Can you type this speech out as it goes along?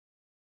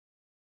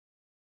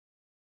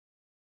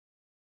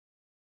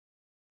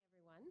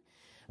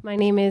My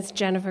name is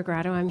Jennifer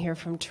Grado. I'm here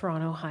from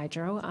Toronto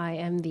Hydro. I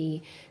am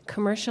the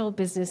Commercial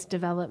Business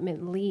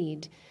Development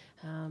Lead.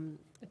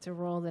 It's a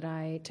role that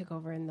I took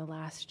over in the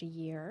last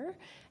year,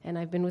 and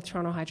I've been with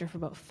Toronto Hydro for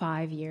about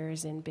 5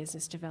 years in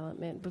business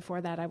development.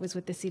 Before that, I was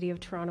with the City of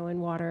Toronto in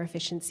water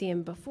efficiency,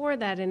 and before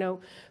that, in a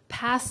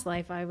past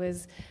life, I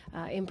was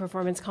in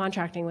performance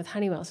contracting with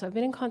Honeywell. So I've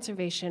been in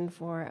conservation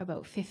for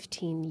about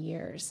 15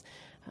 years,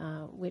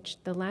 which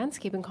the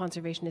landscape in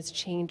conservation has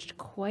changed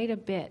quite a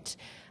bit.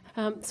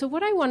 So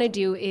what I want to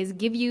do is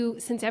give you,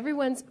 since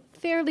everyone's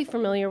fairly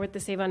familiar with the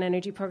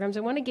SAVEONENERGY programs, I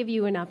want to give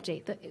you an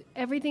update.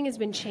 Everything has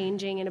been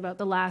changing in about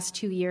the last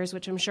 2 years,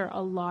 which I'm sure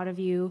a lot of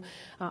you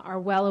are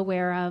well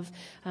aware of,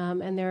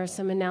 and there are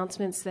some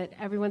announcements that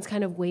everyone's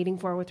kind of waiting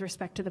for with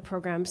respect to the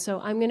program.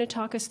 So I'm going to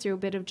talk us through a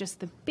bit of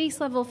just the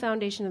base level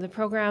foundation of the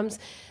programs,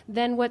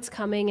 then what's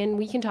coming, and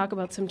we can talk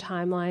about some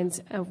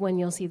timelines of when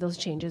you'll see those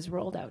changes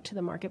rolled out to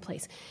the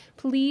marketplace.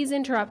 Please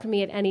interrupt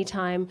me at any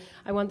time.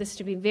 I want this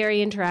to be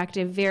very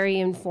interactive, very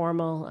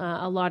informal.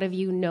 A lot of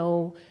you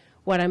know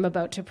what I'm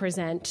about to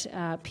present,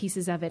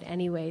 pieces of it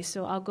anyway.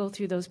 So I'll go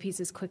through those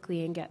pieces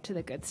quickly and get to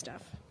the good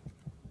stuff.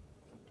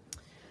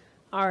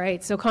 All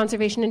right, so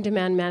conservation and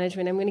demand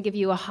management. I'm going to give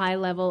you a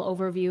high-level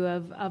overview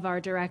of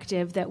our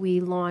directive that we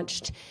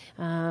launched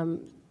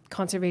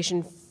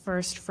Conservation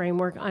First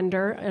framework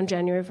under on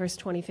January 1st,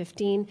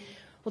 2015.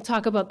 We'll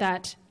talk about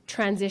that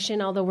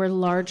transition, although we're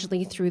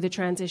largely through the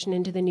transition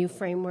into the new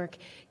framework,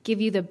 give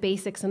you the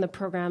basics on the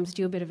programs,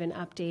 do a bit of an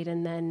update,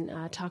 and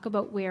then talk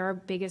about where our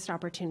biggest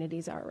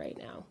opportunities are right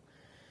now.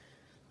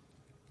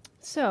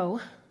 So,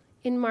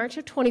 in March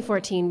of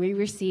 2014, we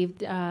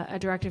received a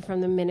directive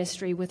from the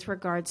ministry with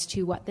regards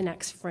to what the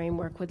next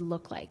framework would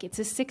look like. It's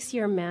a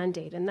 6-year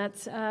mandate, and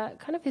that's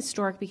kind of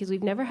historic because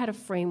we've never had a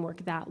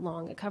framework that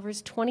long. It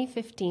covers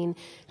 2015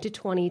 to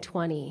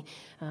 2020.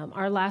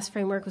 Our last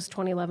framework was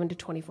 2011 to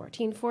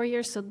 2014, 4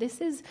 years, so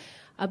this is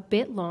a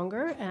bit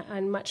longer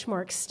and much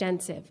more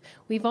extensive.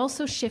 We've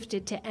also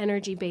shifted to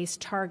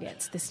energy-based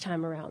targets this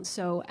time around.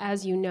 So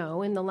as you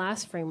know, in the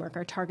last framework,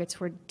 our targets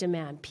were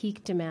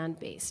peak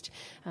demand-based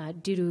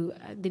due to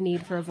the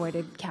need for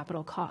avoided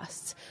capital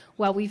costs.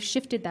 Well, we've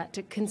shifted that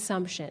to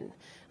consumption,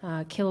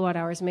 kilowatt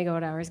hours,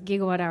 megawatt hours,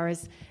 gigawatt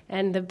hours,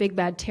 and the big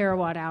bad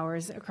terawatt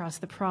hours across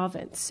the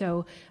province.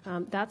 So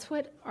that's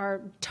what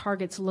our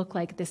targets look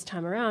like this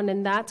time around,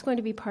 and that's going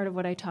to be part of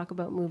what I talk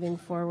about moving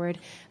forward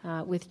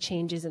with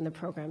changes in the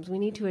programs. We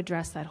need to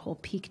address that whole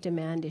peak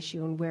demand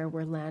issue and where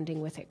we're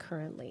landing with it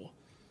currently.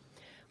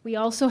 We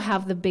also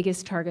have the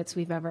biggest targets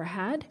we've ever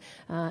had,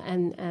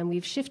 and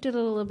we've shifted a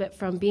little bit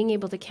from being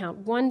able to count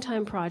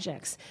one-time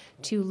projects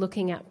to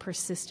looking at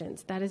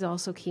persistence. That is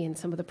also key in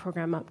some of the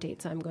program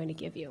updates I'm going to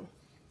give you.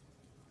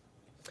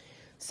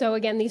 So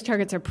again, these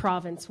targets are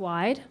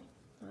province-wide.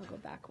 I'll go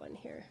back one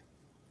here.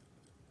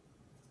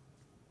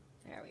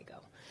 There we go.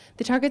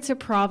 The targets are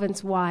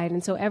province-wide,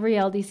 and so every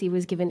LDC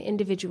was given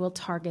individual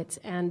targets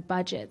and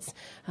budgets.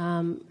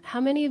 How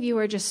many of you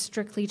are just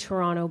strictly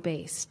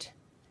Toronto-based?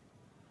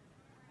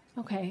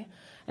 Okay,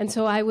 and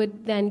so I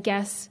would then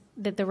guess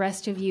that the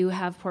rest of you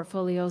have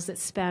portfolios that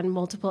span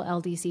multiple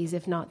LDCs,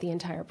 if not the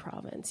entire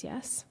province,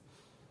 yes?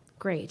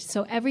 Great.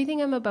 So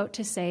everything I'm about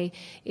to say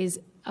is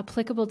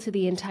applicable to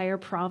the entire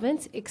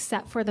province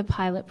except for the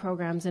pilot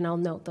programs, and I'll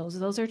note those.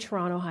 Those are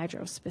Toronto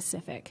Hydro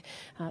specific.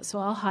 So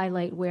I'll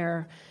highlight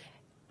where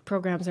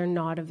programs are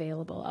not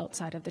available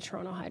outside of the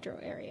Toronto Hydro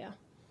area.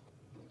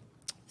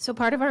 So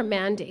part of our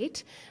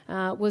mandate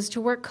was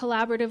to work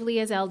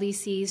collaboratively as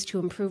LDCs to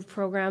improve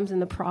programs in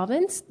the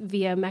province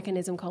via a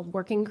mechanism called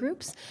working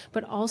groups,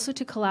 but also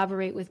to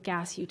collaborate with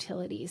gas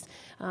utilities.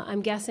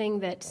 I'm guessing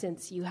that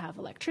since you have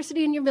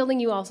electricity in your building,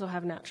 you also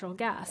have natural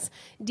gas.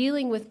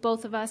 Dealing with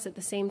both of us at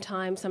the same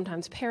time,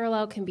 sometimes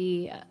parallel, can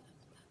be a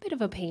bit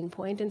of a pain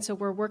point, and so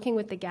we're working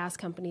with the gas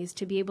companies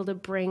to be able to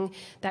bring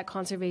that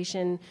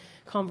conservation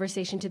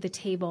conversation to the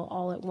table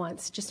all at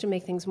once, just to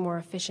make things more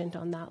efficient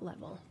on that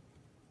level.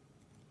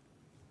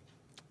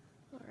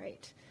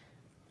 Right.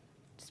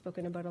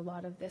 Spoken about a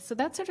lot of this. So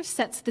that sort of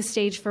sets the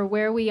stage for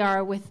where we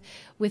are with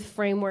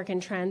framework and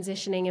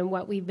transitioning and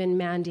what we've been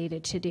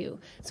mandated to do.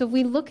 So if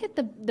we look at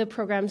the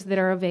programs that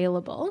are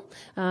available,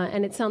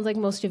 and it sounds like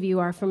most of you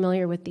are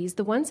familiar with these,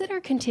 the ones that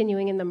are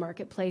continuing in the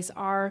marketplace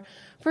are,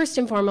 first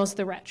and foremost,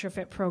 the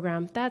retrofit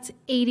program. That's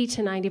 80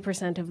 to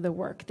 90% of the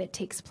work that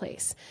takes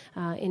place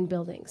in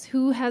buildings.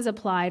 Who has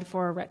applied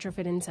for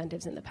retrofit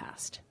incentives in the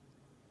past?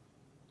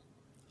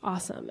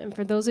 Awesome. And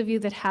for those of you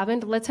that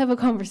haven't, let's have a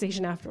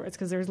conversation afterwards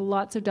because there's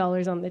lots of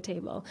dollars on the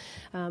table.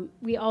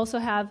 We also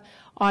have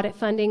audit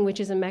funding, which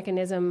is a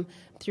mechanism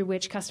through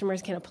which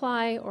customers can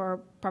apply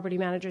or property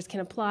managers can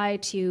apply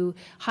to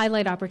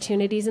highlight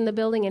opportunities in the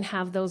building and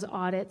have those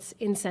audits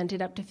incented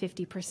up to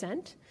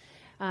 50%.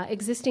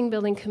 Existing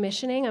building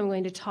commissioning, I'm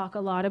going to talk a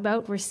lot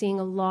about. We're seeing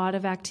a lot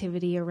of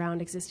activity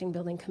around existing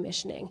building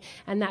commissioning,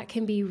 and that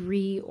can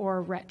be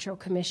or retro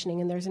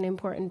commissioning, and there's an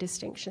important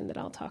distinction that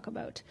I'll talk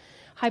about.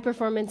 High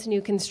performance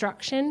new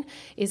construction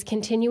is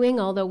continuing,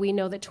 although we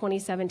know that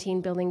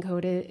 2017 building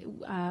code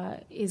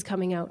is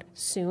coming out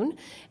soon,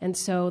 and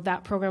so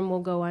that program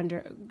will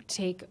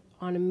take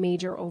on a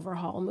major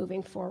overhaul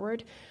moving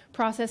forward.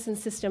 Process and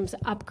Systems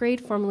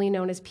Upgrade, formerly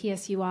known as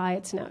PSUI,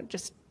 it's now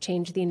just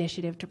changed the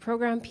initiative to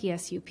program,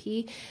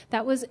 PSUP.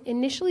 That was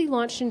initially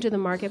launched into the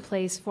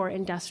marketplace for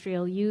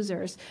industrial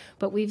users,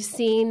 but we've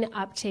seen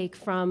uptake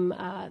from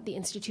the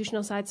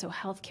institutional side, so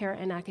healthcare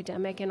and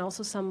academic, and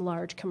also some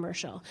large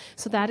commercial.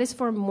 So that is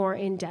for more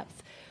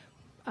in-depth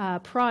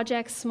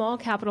projects, small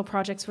capital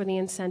projects where the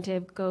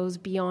incentive goes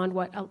beyond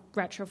what a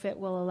retrofit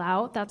will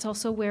allow. That's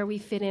also where we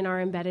fit in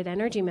our embedded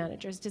energy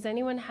managers. Does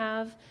anyone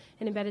have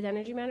an embedded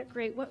energy manager?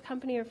 Great. What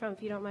company are you from,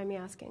 if you don't mind me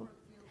asking?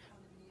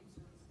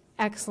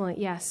 Excellent.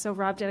 Yes. So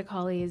Rob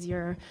Dedicali is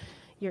your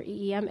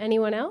EEM.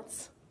 Anyone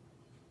else?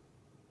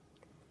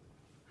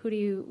 Who do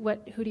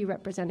you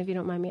represent, if you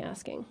don't mind me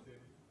asking?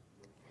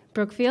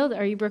 Brookfield.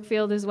 Are you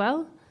Brookfield as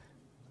well?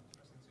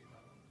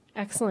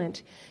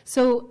 Excellent.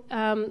 So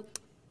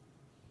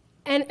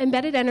and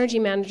embedded energy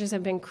managers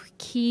have been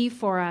key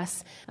for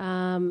us,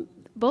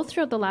 both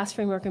throughout the last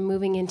framework and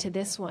moving into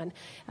this one.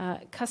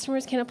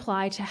 Customers can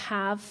apply to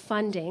have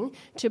funding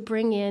to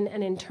bring in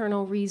an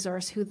internal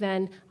resource who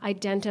then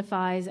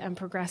identifies and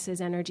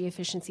progresses energy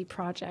efficiency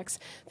projects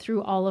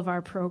through all of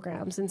our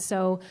programs. And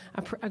so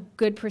a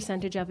good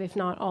percentage of, if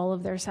not all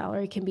of their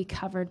salary, can be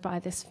covered by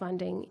this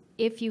funding.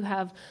 If you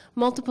have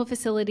multiple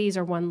facilities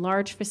or one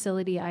large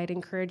facility, I'd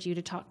encourage you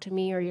to talk to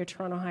me or your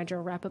Toronto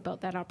Hydro rep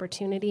about that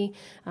opportunity.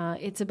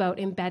 It's about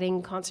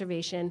embedding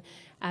conservation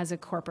as a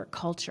corporate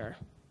culture.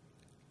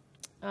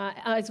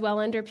 As well,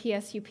 under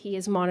PSUP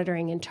is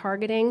monitoring and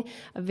targeting,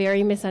 a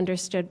very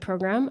misunderstood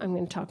program. I'm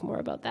going to talk more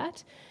about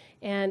that.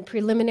 And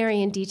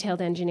preliminary and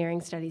detailed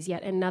engineering studies,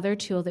 yet another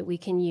tool that we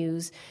can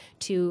use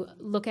to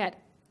look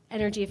at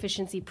energy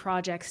efficiency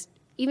projects,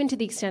 even to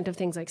the extent of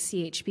things like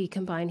CHP,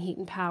 combined heat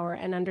and power,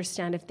 and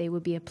understand if they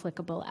would be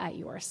applicable at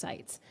your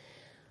sites.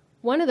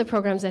 One of the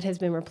programs that has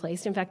been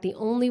replaced, in fact, the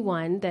only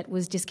one that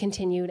was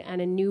discontinued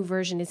and a new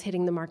version is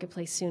hitting the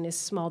marketplace soon, is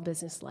small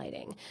business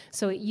lighting.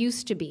 So it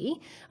used to be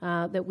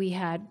that we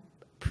had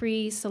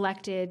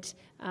pre-selected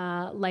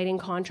lighting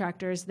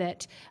contractors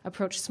that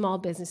approach small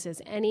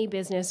businesses, any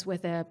business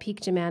with a peak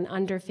demand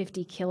under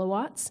 50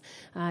 kilowatts,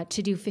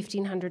 to do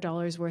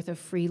 $1,500 worth of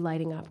free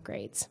lighting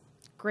upgrades.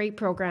 Great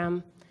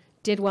program.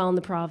 Did well in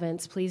the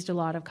province, pleased a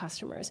lot of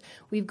customers.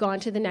 We've gone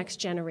to the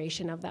next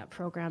generation of that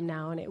program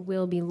now, and it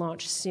will be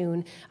launched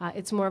soon.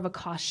 It's more of a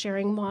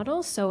cost-sharing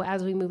model, so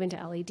as we move into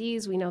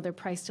LEDs, we know they're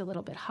priced a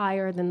little bit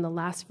higher than the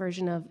last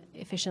version of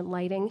efficient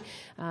lighting.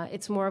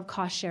 It's more of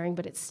cost-sharing,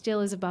 but it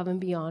still is above and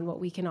beyond what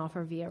we can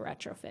offer via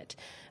retrofit.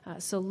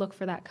 So look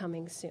for that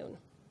coming soon.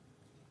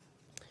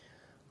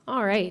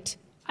 All right.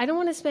 I don't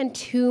want to spend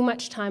too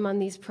much time on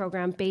these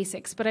program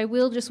basics, but I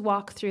will just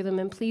walk through them,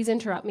 and please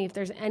interrupt me if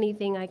there's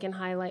anything I can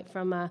highlight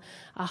from a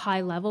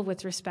high level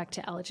with respect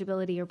to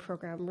eligibility or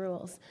program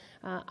rules.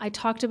 I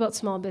talked about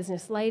small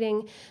business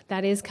lighting.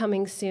 That is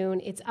coming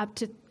soon. It's up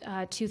to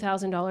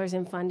 $2,000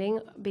 in funding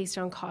based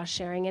on cost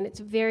sharing, and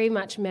it's very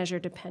much measure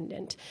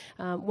dependent.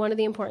 One of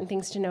the important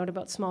things to note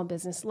about small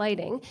business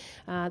lighting,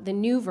 the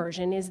new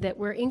version, is that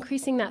we're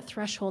increasing that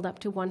threshold up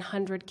to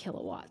 100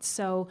 kilowatts.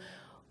 So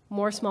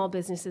more small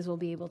businesses will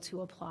be able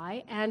to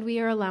apply, and we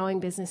are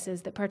allowing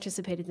businesses that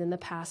participated in the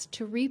past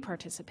to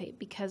re-participate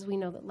because we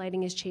know that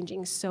lighting is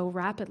changing so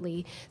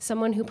rapidly.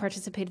 Someone who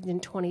participated in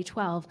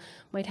 2012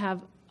 might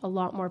have a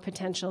lot more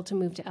potential to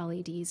move to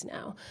LEDs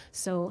now.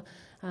 So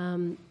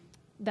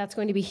that's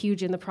going to be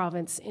huge in the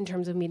province in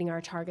terms of meeting our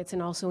targets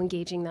and also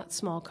engaging that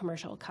small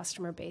commercial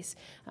customer base.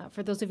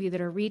 For those of you that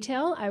are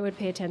retail, I would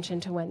pay attention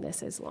to when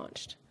this is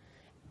launched.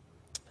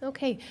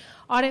 Okay,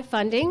 audit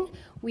funding.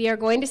 We are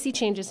going to see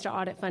changes to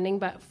audit funding,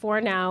 but for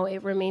now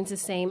it remains the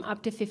same.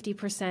 Up to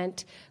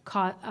 50%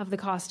 of the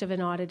cost of an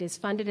audit is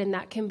funded, and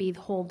that can be the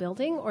whole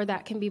building, or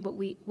that can be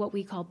what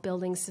we call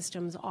building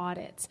systems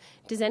audits.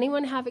 Does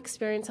anyone have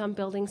experience on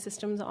building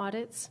systems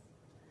audits?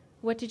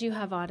 What did you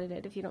have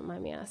audited, if you don't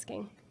mind me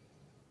asking?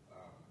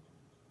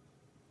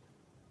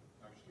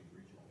 Actually,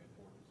 regional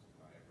headquarters,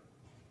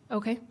 Niagara.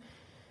 Okay.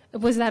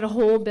 Was that a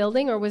whole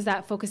building, or was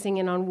that focusing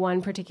in on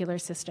one particular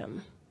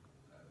system?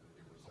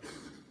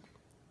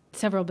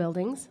 Several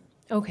buildings?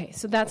 Okay,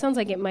 so that sounds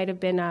like it might have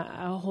been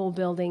a whole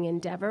building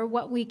endeavor.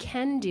 What we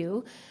can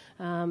do,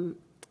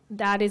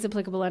 that is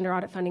applicable under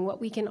audit funding. What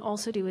we can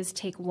also do is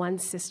take one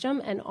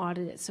system and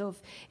audit it. So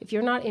if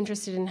you're not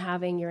interested in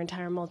having your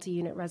entire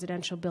multi-unit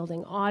residential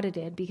building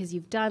audited because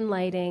you've done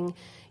lighting,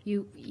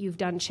 you've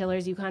done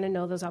chillers, you kind of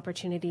know those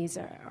opportunities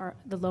are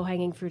the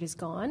low-hanging fruit is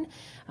gone.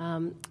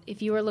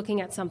 If you are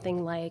looking at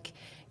something like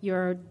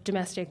your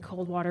domestic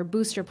cold water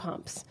booster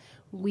pumps,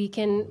 we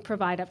can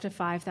provide up to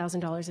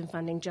 $5,000 in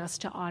funding just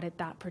to audit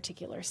that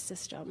particular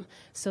system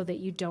so that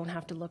you don't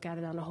have to look at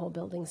it on a whole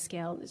building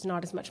scale. There's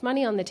not as much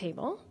money on the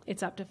table.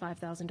 It's up to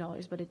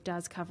 $5,000, but it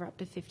does cover up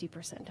to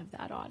 50% of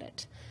that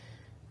audit.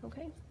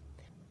 Okay?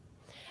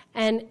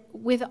 And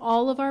with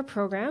all of our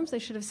programs, I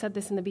should have said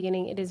this in the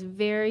beginning, it is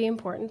very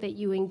important that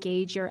you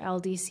engage your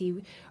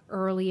LDC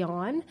early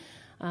on.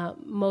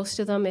 Most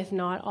of them, if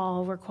not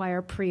all,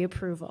 require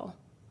pre-approval.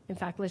 In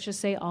fact, let's just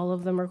say all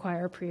of them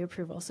require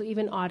pre-approval. So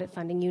even audit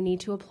funding, you need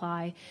to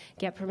apply,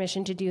 get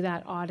permission to do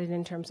that audit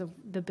in terms of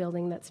the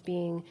building that's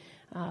being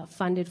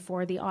funded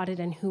for the audit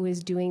and who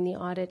is doing the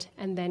audit,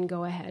 and then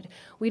go ahead.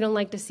 We don't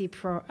like to see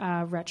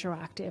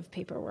retroactive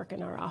paperwork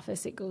in our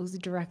office. It goes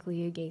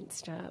directly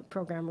against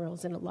program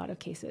rules in a lot of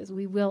cases.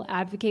 We will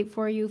advocate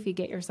for you if you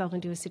get yourself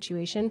into a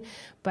situation,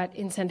 but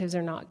incentives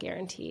are not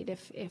guaranteed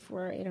if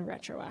we're in a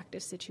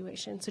retroactive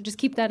situation. So just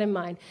keep that in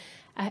mind.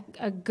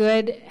 A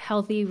good,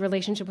 healthy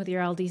relationship with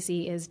your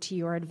LDC is to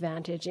your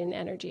advantage in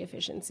energy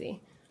efficiency.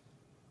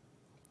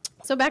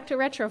 So back to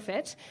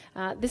retrofit.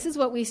 This is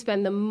what we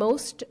spend the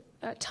most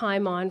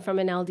time on from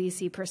an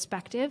LDC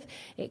perspective.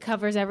 It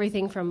covers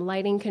everything from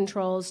lighting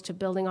controls to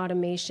building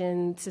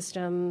automation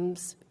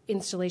systems,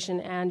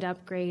 installation and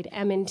upgrade,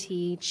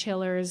 M&T,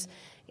 chillers,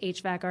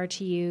 HVAC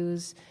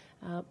RTUs,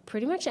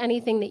 pretty much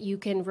anything that you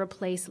can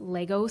replace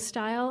Lego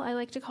style, I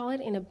like to call it,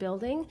 in a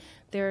building,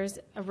 there's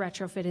a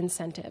retrofit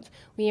incentive.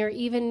 We are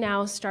even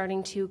now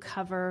starting to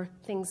cover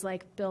things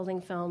like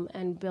building film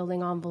and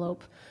building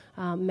envelope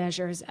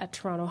measures at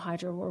Toronto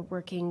Hydro. We're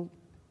working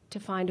to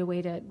find a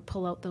way to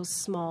pull out those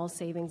small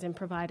savings and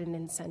provide an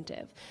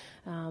incentive.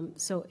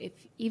 So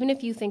even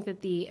if you think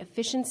that the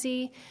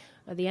efficiency,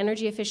 the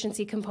energy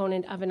efficiency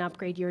component of an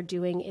upgrade you're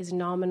doing is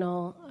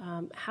nominal,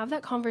 have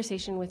that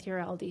conversation with your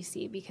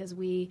LDC, because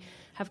we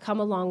have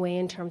come a long way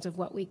in terms of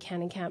what we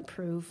can and can't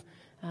prove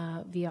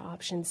via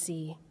option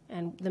C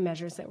and the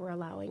measures that we're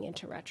allowing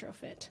into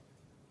retrofit.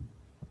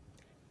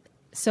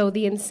 So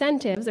the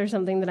incentives are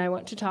something that I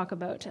want to talk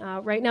about.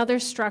 Right now they're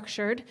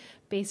structured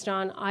based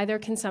on either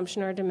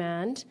consumption or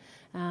demand,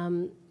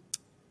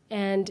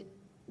 and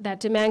that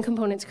demand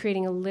component's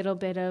creating a little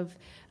bit of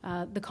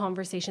the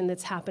conversation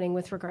that's happening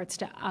with regards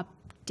to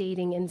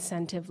updating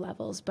incentive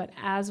levels. But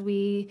as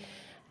we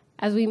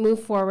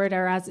move forward,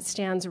 or as it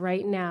stands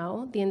right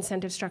now, the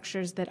incentive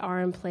structures that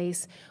are in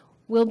place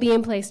will be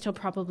in place till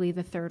probably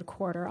the third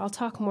quarter. I'll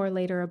talk more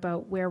later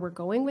about where we're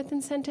going with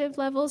incentive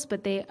levels,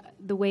 but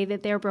the way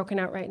that they're broken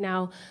out right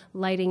now,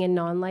 lighting and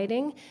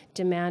non-lighting,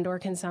 demand or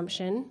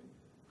consumption,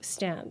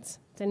 stands.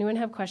 Does anyone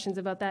have questions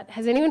about that?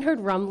 Has anyone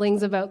heard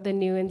rumblings about the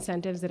new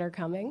incentives that are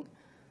coming?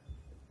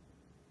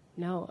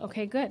 No?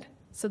 Okay, good.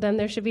 So then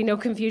there should be no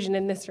confusion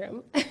in this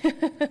room.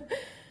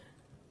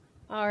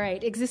 All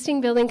right, existing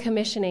building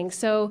commissioning.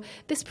 So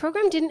this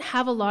program didn't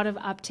have a lot of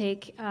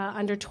uptake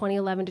under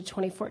 2011 to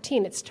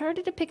 2014. It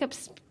started to pick up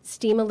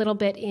steam a little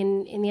bit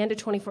in the end of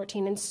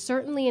 2014 and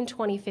certainly in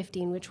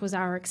 2015, which was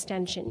our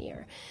extension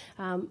year.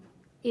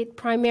 It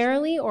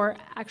primarily, or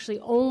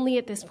actually only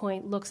at this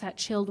point, looks at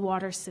chilled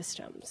water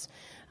systems.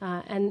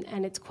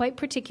 And it's quite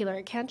particular.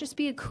 It can't just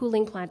be a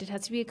cooling plant. It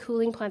has to be a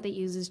cooling plant that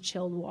uses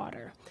chilled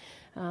water.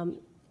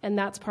 And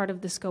that's part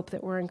of the scope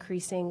that we're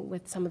increasing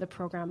with some of the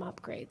program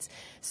upgrades.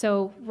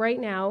 So right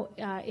now,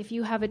 if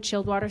you have a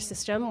chilled water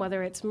system,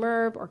 whether it's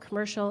MERB or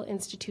commercial,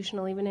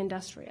 institutional, even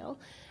industrial,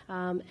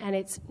 and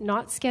it's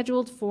not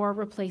scheduled for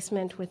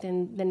replacement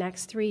within the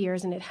next 3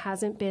 years, and it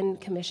hasn't been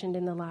commissioned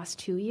in the last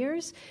 2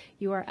 years,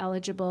 you are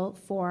eligible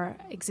for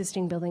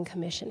existing building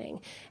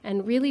commissioning.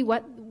 And really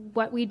what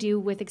we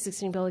do with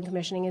existing building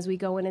commissioning is we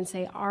go in and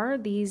say,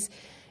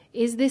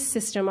 is this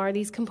system, are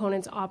these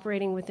components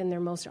operating within their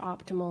most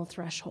optimal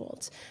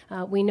thresholds?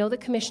 We know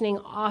that commissioning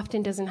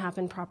often doesn't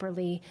happen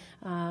properly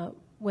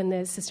when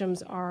the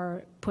systems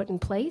are put in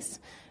place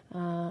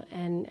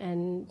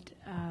and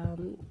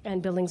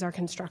buildings are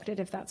constructed,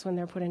 if that's when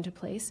they're put into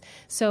place.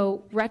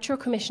 So retro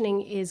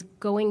commissioning is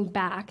going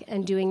back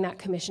and doing that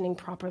commissioning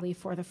properly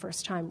for the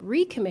first time.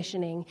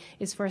 Recommissioning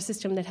is for a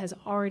system that has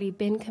already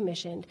been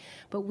commissioned,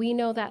 but we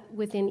know that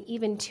within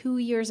even 2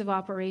 years of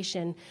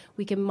operation,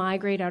 we can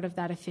migrate out of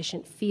that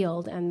efficient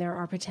field and there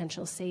are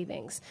potential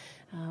savings.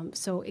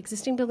 So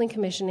existing building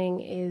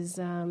commissioning is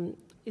a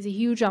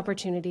huge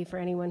opportunity for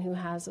anyone who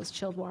has those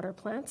chilled water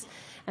plants.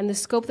 And the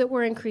scope that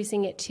we're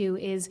increasing it to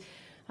is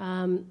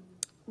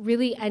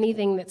really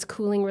anything that's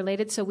cooling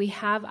related. So we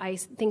have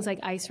things like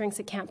ice rinks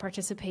that can't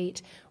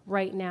participate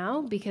right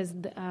now because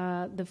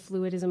the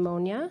fluid is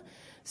ammonia.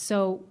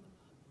 So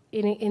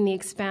in the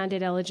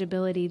expanded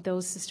eligibility,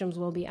 those systems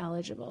will be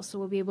eligible. So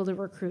we'll be able to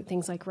recruit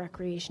things like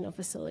recreational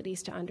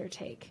facilities to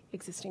undertake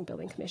existing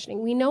building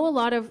commissioning. We know a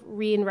lot of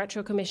and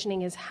retro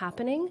commissioning is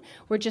happening.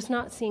 We're just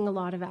not seeing a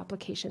lot of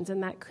applications,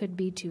 and that could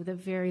be to the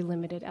very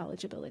limited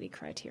eligibility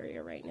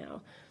criteria right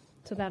now.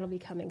 So that'll be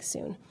coming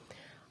soon.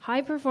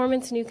 High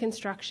performance new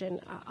construction.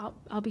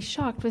 I'll be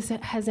shocked.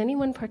 Has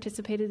anyone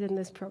participated in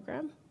this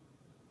program?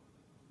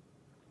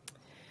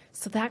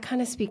 So that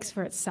kind of speaks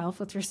for itself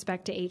with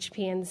respect to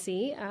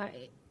HPNC.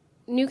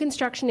 new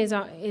construction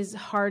is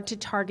hard to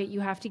target. You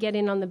have to get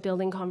in on the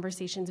building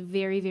conversations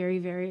very, very,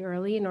 very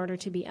early in order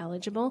to be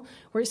eligible.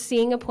 We're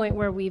seeing a point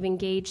where we've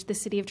engaged the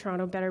City of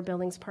Toronto Better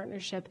Buildings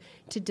Partnership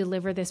to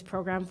deliver this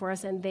program for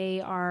us, and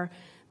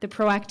the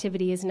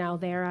proactivity is now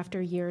there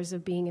after years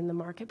of being in the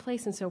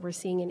marketplace, and so we're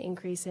seeing an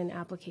increase in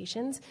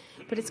applications.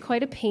 But it's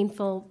quite a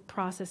painful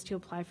process to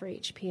apply for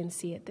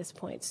HPNC at this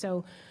point.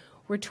 So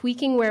we're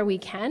tweaking where we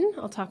can.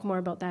 I'll talk more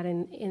about that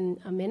in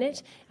a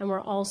minute. And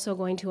we're also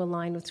going to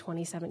align with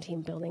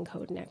 2017 Building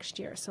Code next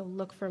year. So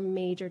look for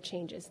major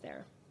changes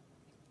there.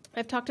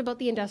 I've talked about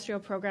the industrial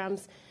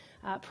programs.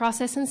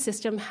 Process and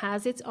System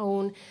has its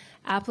own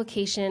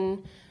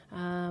application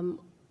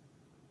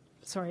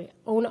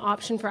own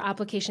option for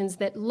applications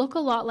that look a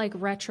lot like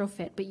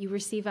retrofit, but you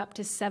receive up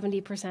to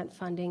 70%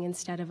 funding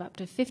instead of up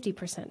to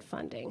 50%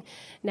 funding.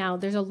 Now,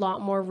 there's a lot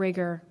more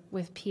rigor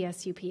with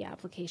PSUP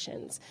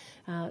applications.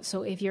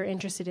 So if you're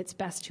interested, it's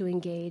best to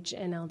engage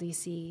an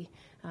LDC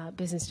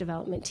business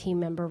development team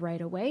member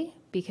right away,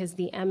 because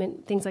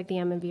things like the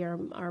M&V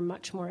are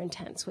much more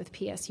intense with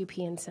PSUP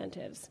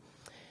incentives.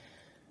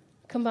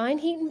 Combined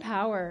heat and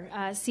power,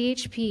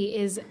 CHP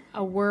is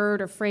a word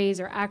or phrase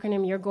or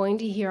acronym you're going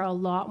to hear a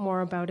lot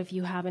more about if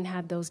you haven't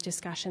had those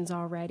discussions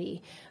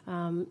already.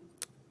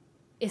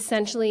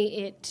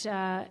 Essentially,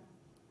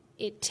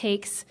 it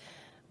takes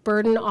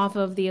burden off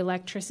of the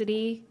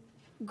electricity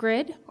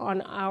grid on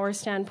our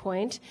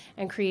standpoint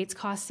and creates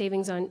cost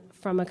savings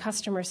from a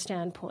customer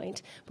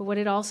standpoint. But what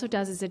it also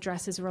does is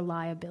addresses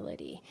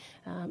reliability.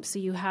 So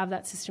you have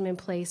that system in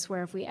place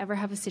where if we ever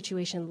have a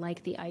situation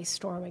like the ice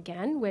storm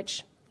again,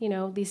 which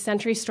these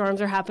century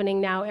storms are happening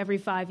now every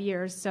 5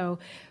 years, so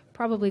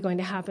probably going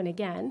to happen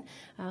again.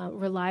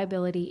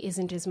 Reliability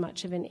isn't as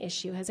much of an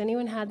issue. Has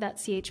anyone had that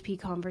CHP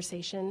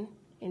conversation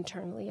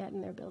internally yet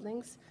in their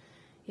buildings?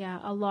 Yeah,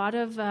 a lot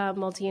of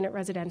multi-unit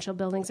residential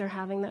buildings are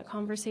having that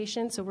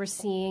conversation, so we're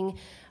seeing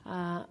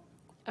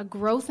a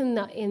growth in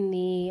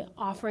the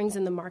offerings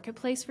in the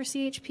marketplace for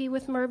CHP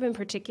with MERB in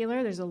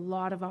particular. There's a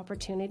lot of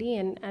opportunity,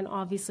 and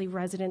obviously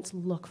residents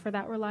look for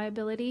that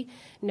reliability.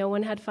 No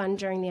one had fun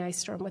during the ice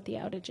storm with the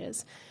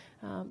outages.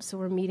 So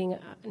we're meeting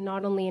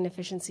not only an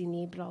efficiency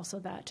need, but also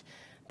that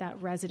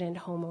resident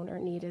homeowner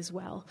need as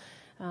well.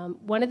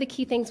 One of the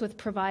key things with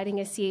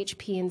providing a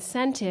CHP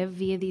incentive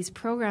via these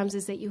programs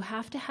is that you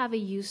have to have a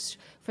use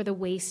for the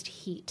waste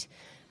heat.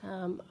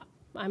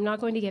 I'm not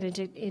going to get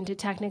into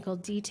technical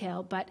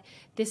detail, but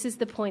this is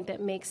the point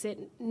that makes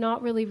it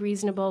not really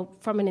reasonable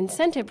from an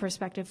incentive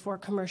perspective for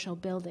commercial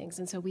buildings.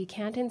 And so we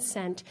can't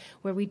incent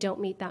where we don't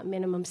meet that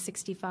minimum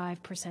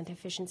 65%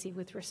 efficiency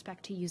with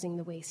respect to using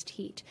the waste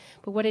heat.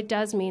 But what it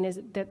does mean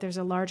is that there's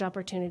a large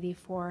opportunity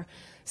for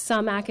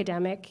some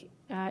academic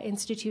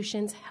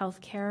institutions,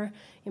 healthcare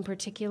in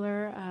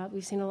particular.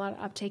 We've seen a lot of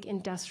uptake.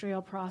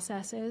 Industrial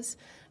processes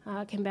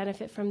can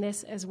benefit from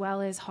this, as well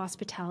as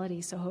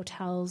hospitality, so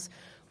hotels,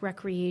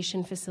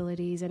 recreation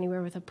facilities,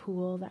 anywhere with a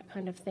pool, that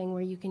kind of thing,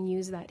 where you can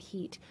use that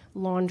heat.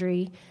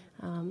 Laundry,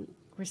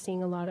 we're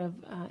seeing a lot of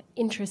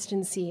interest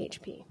in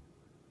CHP.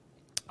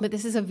 But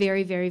this is a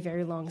very, very,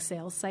 very long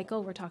sales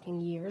cycle. We're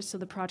talking years. So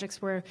the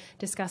projects we're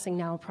discussing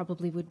now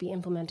probably would be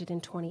implemented in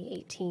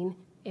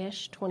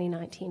 2018-ish,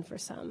 2019 for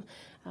some.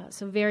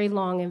 So very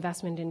long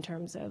investment in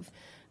terms of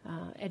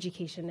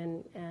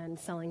education and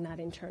selling that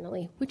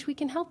internally, which we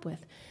can help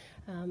with.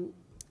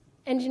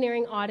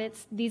 Engineering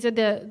audits, these are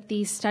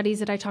the studies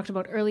that I talked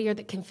about earlier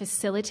that can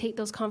facilitate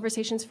those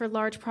conversations for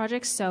large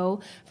projects. So,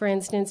 for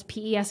instance,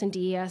 PES and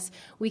DES,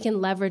 we can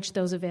leverage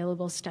those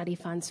available study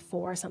funds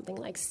for something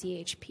like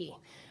CHP.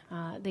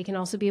 They can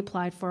also be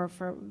applied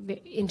for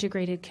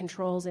integrated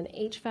controls and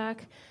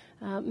HVAC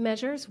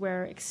measures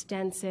where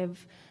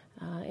extensive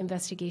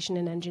investigation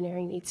and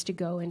engineering needs to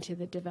go into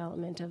the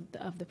development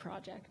of the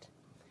project.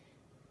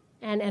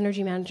 And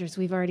energy managers,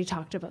 we've already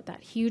talked about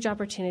that. Huge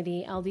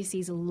opportunity.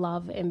 LDCs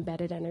love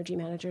embedded energy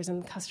managers,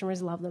 and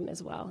customers love them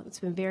as well. It's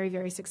been very,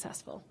 very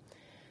successful.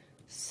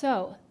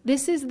 So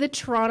this is the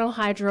Toronto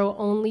Hydro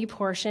only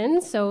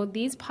portion. So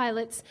these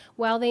pilots,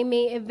 while they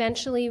may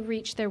eventually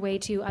reach their way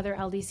to other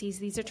LDCs,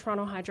 these are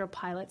Toronto Hydro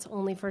pilots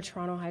only for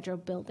Toronto Hydro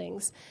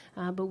buildings.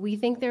 But we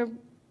think they're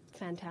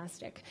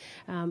fantastic.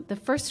 The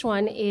first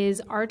one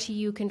is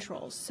RTU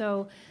controls.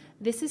 So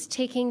this is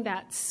taking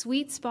that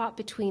sweet spot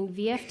between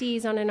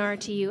VFDs on an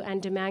RTU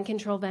and demand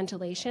control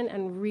ventilation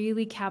and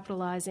really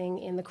capitalizing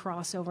in the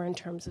crossover in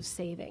terms of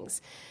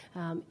savings.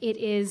 It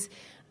is,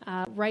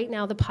 right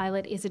now the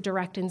pilot is a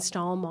direct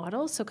install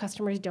model, so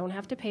customers don't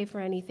have to pay for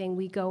anything.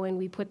 We go in,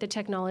 we put the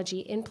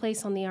technology in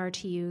place on the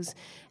RTUs,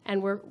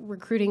 and we're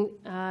recruiting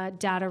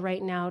data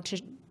right now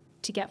to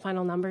get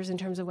final numbers in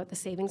terms of what the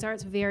savings are.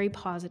 It's very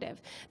positive.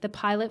 The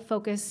pilot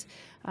focus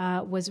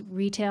was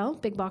retail,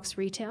 big box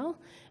retail,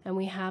 and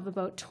we have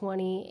about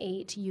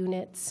 28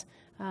 units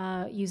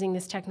using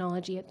this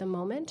technology at the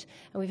moment,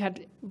 and we've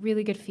had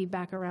really good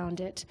feedback around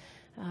it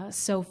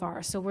so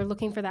far. So we're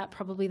looking for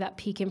probably that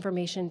peak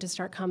information to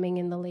start coming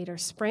in the later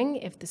spring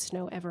if the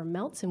snow ever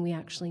melts and we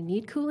actually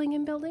need cooling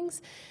in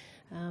buildings.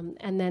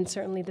 and then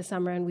certainly the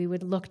summer, and we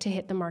would look to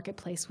hit the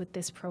marketplace with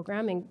this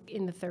program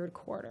in the third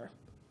quarter.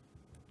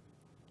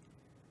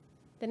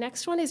 The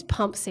next one is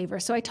Pump Saver.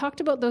 So I talked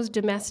about those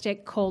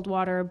domestic cold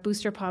water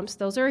booster pumps.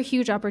 Those are a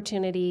huge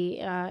opportunity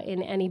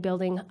in any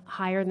building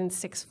higher than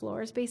 6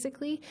 floors,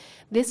 basically.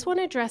 This one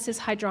addresses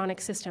hydronic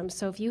systems.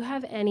 So if you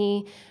have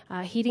any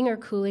heating or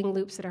cooling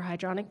loops that are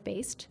hydronic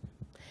based,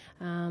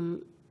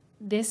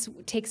 this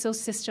takes those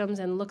systems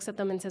and looks at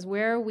them and says,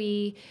 where are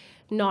we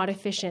not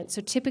efficient?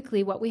 So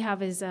typically what we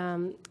have is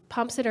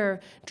pumps that are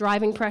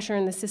driving pressure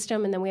in the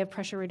system, and then we have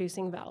pressure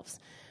reducing valves.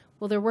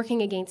 Well, they're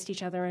working against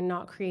each other and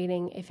not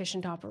creating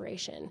efficient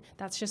operation.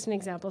 That's just an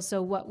example.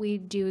 So what we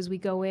do is we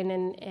go in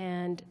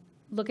and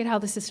look at how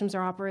the systems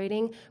are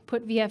operating,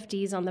 put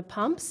VFDs on the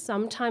pumps.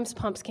 Sometimes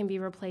pumps can be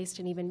replaced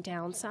and even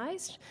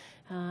downsized,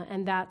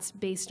 and that's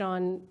based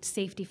on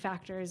safety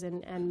factors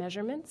and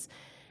measurements.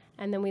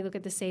 And then we look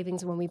at the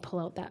savings when we pull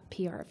out that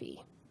PRV.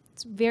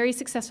 It's a very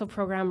successful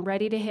program,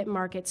 ready to hit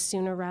markets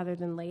sooner rather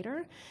than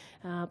later.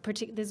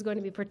 This is going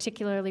to be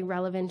particularly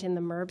relevant in the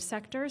MERB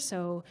sector.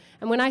 So,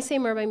 and when I say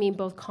MERB, I mean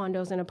both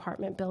condos and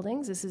apartment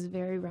buildings. This is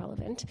very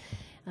relevant,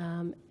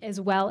 as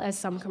well as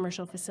some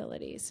commercial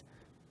facilities.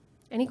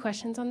 Any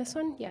questions on this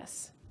one?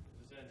 Yes.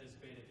 Is it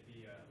anticipated to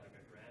be like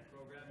a grant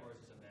program, or is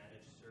this a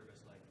managed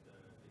service like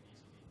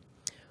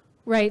the ECB?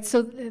 Right,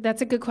 so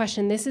that's a good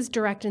question. This is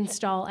direct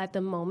install at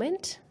the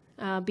moment.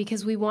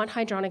 Because we want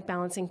hydronic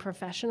balancing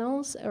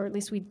professionals, or at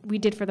least we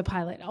did for the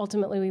pilot.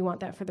 Ultimately, we want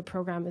that for the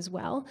program as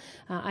well.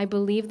 I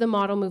believe the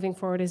model moving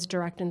forward is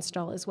direct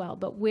install as well.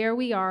 But where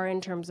we are in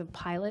terms of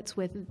pilots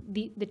with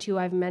the two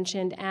I've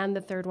mentioned and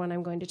the third one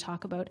I'm going to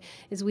talk about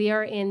is we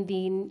are in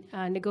the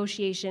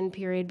negotiation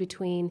period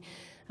between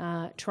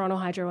Toronto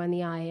Hydro and the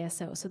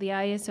IESO. So the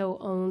IESO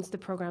owns the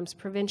programs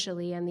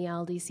provincially and the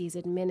LDCs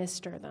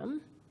administer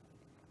them.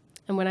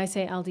 And when I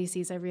say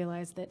LDCs, I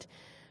realize that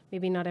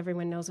maybe not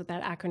everyone knows what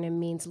that acronym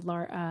means,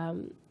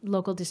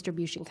 local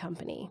distribution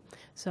company,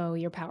 so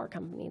your power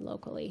company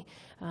locally.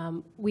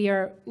 We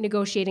are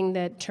negotiating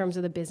the terms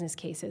of the business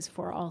cases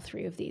for all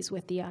 3 of these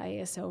with the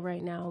IESO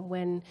right now.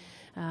 When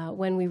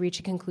we reach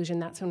a conclusion,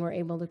 that's when we're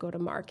able to go to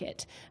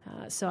market.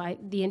 So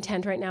the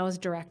intent right now is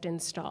direct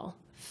install.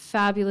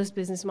 Fabulous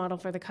business model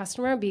for the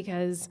customer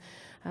because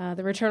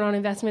the return on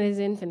investment is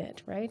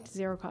infinite, right?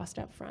 0 cost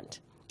up front.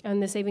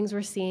 And the savings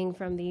we're seeing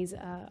from these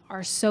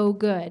are so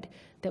good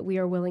that we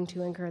are willing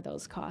to incur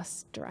those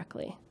costs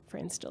directly for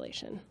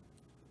installation.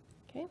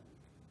 Okay.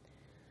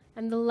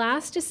 And the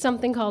last is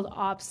something called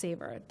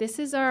OpSaver. This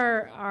is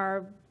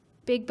our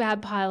big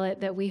bad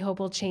pilot that we hope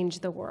will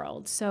change the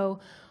world. So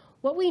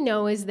what we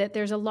know is that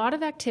there's a lot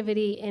of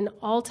activity in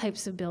all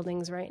types of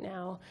buildings right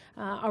now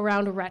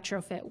around a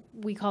retrofit.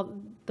 We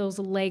call those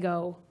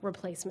Lego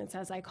replacements,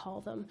 as I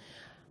call them.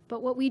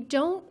 But what we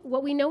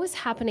know is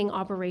happening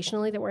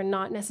operationally that we're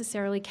not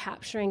necessarily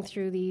capturing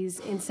through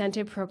these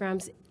incentive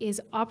programs is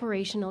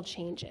operational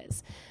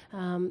changes.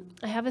 I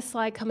have a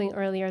slide coming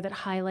earlier that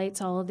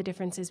highlights all of the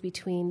differences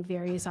between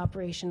various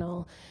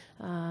operational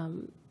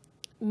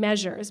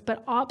measures,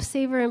 but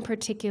OpSaver in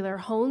particular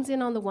hones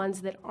in on the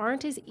ones that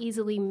aren't as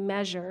easily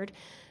measured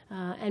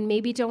and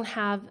maybe don't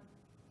have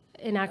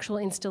an actual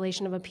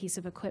installation of a piece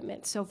of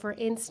equipment. So for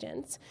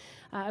instance,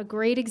 a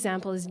great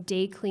example is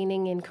day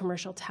cleaning in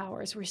commercial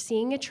towers. We're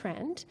seeing a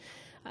trend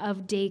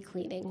of day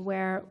cleaning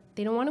where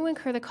they don't want to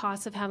incur the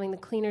cost of having the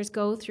cleaners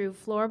go through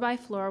floor by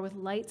floor with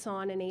lights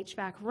on and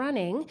HVAC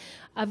running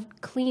of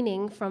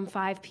cleaning from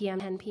 5 p.m.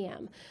 to 10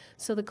 p.m.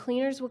 So the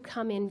cleaners would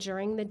come in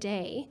during the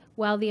day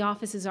while the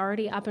office is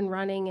already up and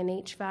running and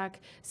HVAC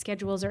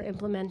schedules are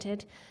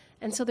implemented.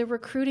 And so they're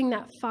recruiting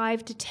that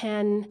 5 to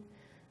 10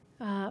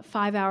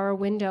 5-hour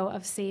window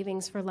of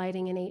savings for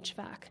lighting and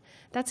HVAC.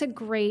 That's a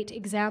great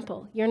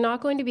example. You're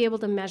not going to be able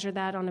to measure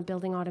that on a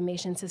building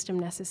automation system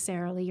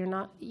necessarily.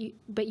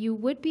 But you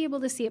would be able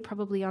to see it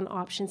probably on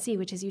option C,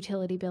 which is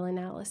utility bill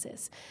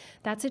analysis.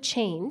 That's a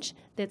change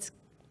that's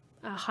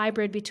a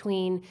hybrid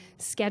between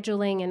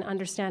scheduling and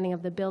understanding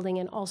of the building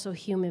and also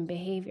human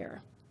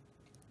behavior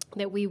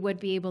that we would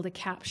be able to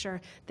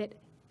capture that,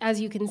 as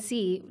you can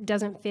see,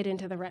 doesn't fit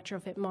into the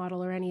retrofit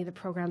model or any of the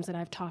programs that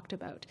I've talked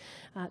about.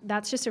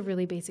 That's just a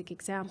really basic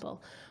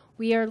example.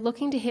 We are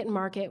looking to hit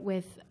market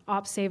with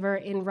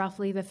OpSaver in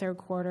roughly the 3rd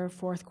quarter,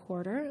 4th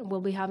quarter. We'll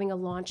be having a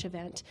launch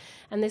event.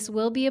 And this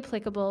will be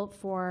applicable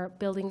for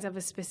buildings of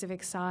a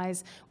specific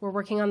size. We're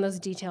working on those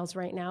details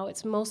right now.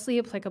 It's mostly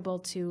applicable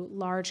to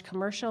large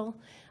commercial,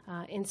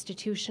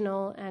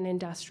 institutional, and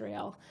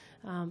industrial.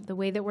 The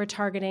way that we're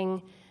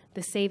targeting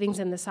the savings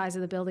and the size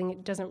of the building,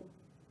 it doesn't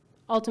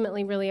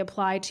ultimately really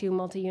apply to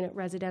multi-unit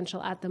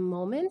residential at the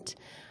moment,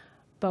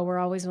 but we're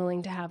always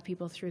willing to have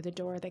people through the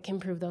door that can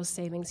prove those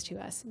savings to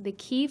us. The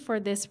key for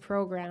this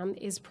program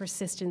is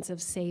persistence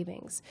of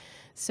savings.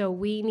 So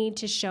we need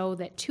to show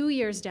that 2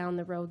 years down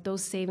the road,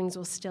 those savings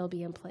will still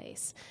be in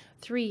place.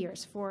 3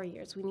 years, 4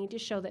 years. We need to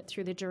show that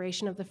through the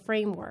duration of the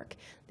framework,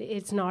 that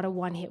it's not a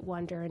one-hit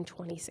wonder in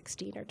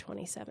 2016 or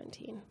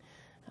 2017.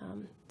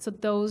 So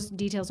those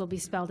details will be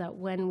spelled out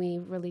when we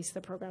release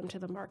the program to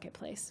the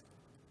marketplace.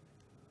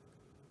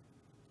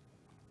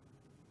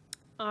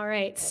 All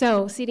right,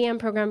 so CDM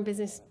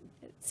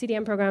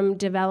program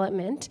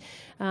development.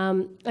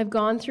 I've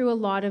gone through a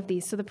lot of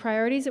these. So the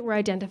priorities that were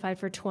identified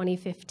for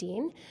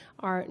 2015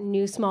 are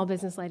new small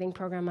business lighting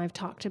program. I've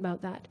talked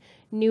about that.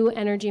 New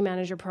energy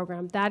manager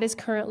program. That is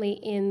currently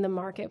in the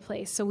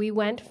marketplace. So we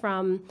went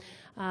from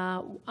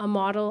a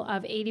model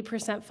of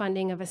 80%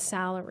 funding of a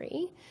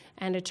salary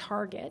and a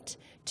target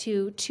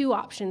to two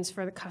options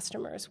for the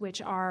customers,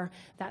 which are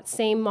that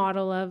same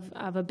model of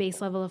a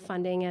base level of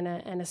funding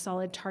and a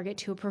solid target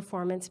to a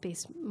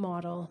performance-based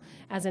model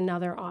as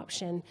another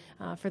option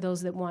for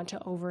those that want to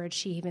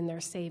overachieve in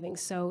their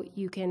savings. So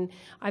you can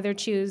either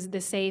choose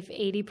the safe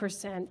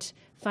 80%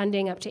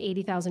 funding up to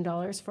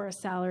 $80,000 for a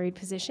salaried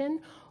position,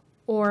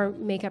 or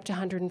make up to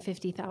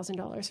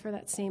 $150,000 for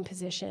that same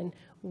position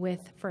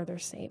with further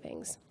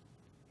savings.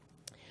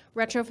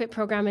 Retrofit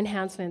program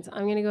enhancements.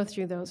 I'm going to go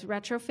through those.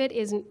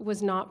 Retrofit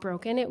was not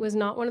broken. It was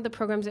not one of the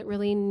programs that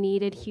really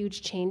needed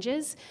huge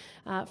changes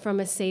from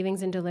a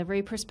savings and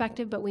delivery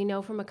perspective, but we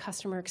know from a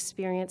customer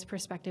experience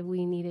perspective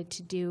we needed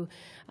to do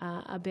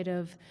a bit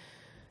of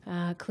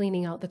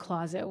cleaning out the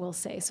closet, we'll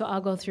say. So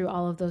I'll go through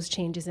all of those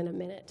changes in a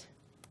minute.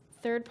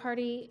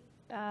 Third-party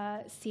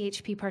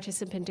CHP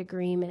participant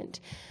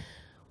agreement.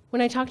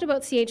 When I talked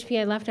about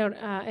CHP, I left out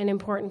an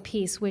important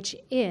piece, which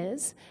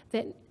is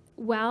that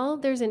while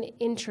there's an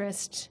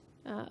interest,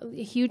 a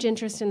huge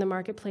interest in the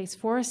marketplace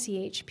for a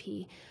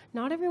CHP,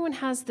 not everyone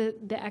has the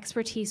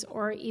expertise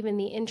or even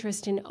the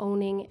interest in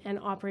owning and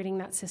operating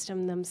that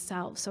system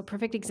themselves. So a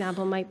perfect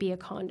example might be a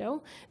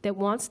condo that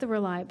wants the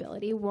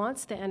reliability,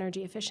 wants the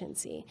energy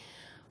efficiency,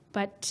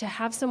 but to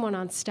have someone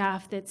on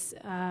staff that's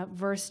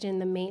versed in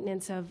the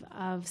maintenance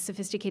of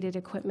sophisticated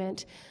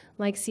equipment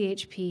like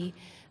CHP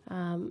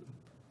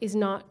is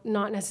not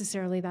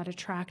necessarily that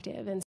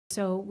attractive. And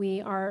so we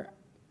are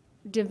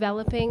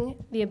developing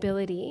the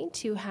ability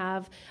to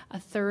have a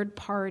third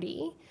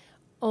party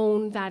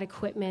own that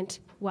equipment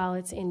while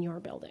it's in your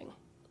building,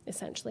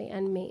 essentially,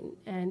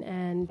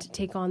 and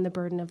take on the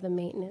burden of the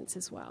maintenance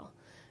as well.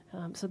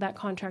 So that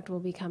contract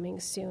will be coming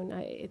soon.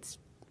 It's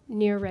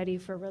near ready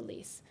for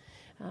release.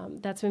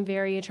 That's been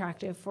very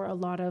attractive for a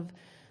lot of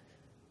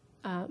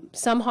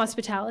some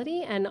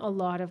hospitality and a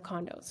lot of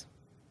condos.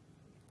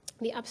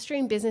 The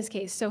upstream business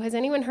case. So has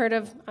anyone heard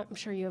of, I'm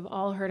sure you have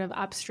all heard of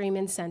upstream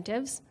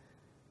incentives?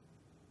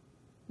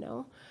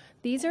 No?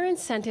 These are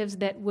incentives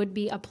that would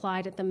be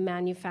applied at the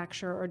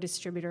manufacturer or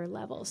distributor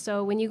level.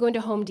 So when you go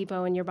into Home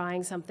Depot and you're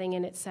buying something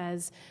and it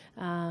says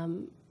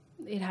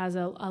it has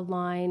a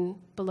line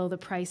below the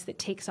price that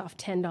takes off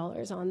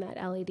 $10 on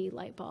that LED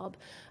light bulb,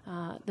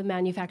 the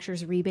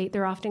manufacturer's rebate,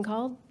 they're often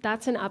called,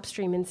 that's an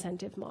upstream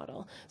incentive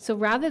model. So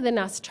rather than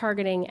us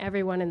targeting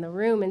everyone in the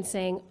room and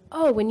saying,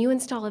 oh, when you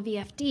install a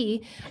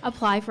VFD,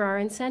 apply for our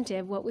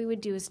incentive, what we would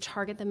do is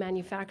target the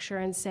manufacturer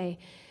and say,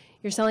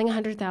 you're selling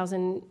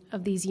 100,000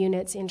 of these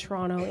units in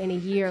Toronto in a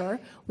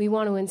year. We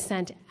want to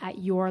incent at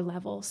your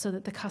level so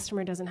that the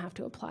customer doesn't have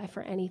to apply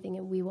for anything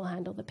and we will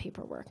handle the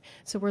paperwork.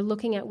 So we're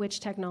looking at which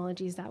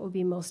technologies that would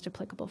be most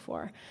applicable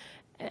for.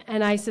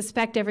 And I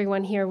suspect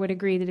everyone here would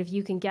agree that if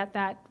you can get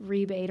that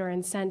rebate or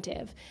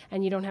incentive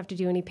and you don't have to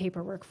do any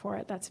paperwork for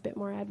it, that's a bit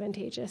more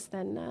advantageous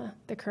than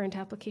the current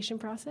application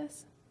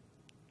process.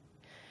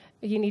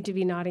 You need to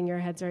be nodding your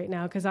heads right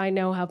now because I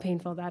know how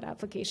painful that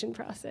application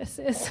process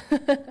is.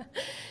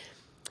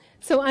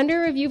 So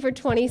under review for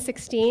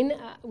 2016,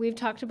 we've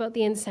talked about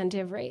the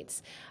incentive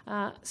rates.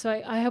 So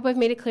I hope I've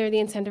made it clear the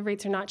incentive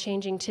rates are not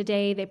changing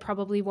today. They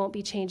probably won't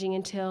be changing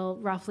until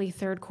roughly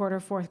third quarter,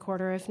 fourth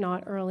quarter, if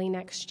not early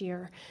next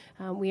year.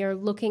 We are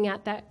looking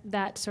at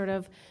that sort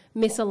of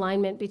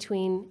misalignment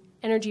between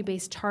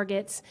energy-based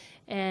targets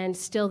and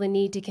still the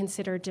need to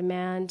consider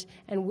demand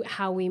and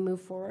how we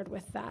move forward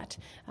with that.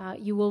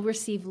 You will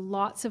receive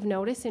lots of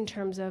notice in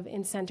terms of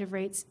incentive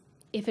rates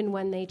if and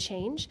when they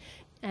change.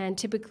 And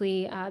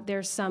typically,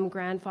 there's some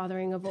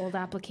grandfathering of old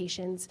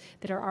applications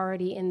that are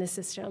already in the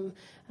system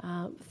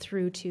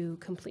through to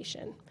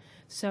completion.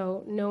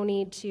 So no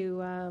need to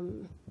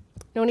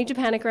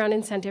panic around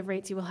incentive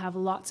rates. You will have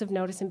lots of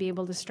notice and be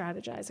able to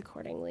strategize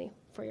accordingly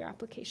for your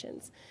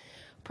applications.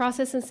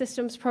 Process and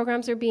systems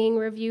programs are being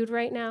reviewed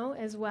right now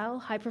as well.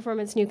 High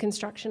performance new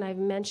construction I've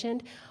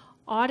mentioned.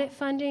 Audit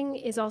funding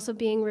is also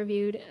being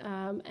reviewed,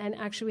 and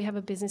actually we have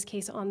a business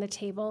case on the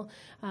table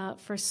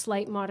for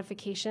slight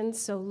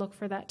modifications, so look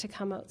for that to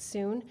come out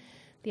soon.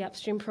 The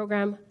upstream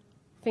program,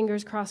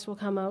 fingers crossed, will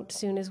come out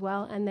soon as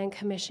well, and then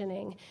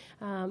commissioning.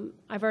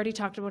 I've already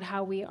talked about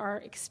how we are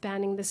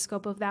expanding the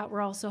scope of that.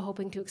 We're also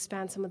hoping to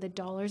expand some of the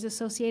dollars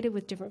associated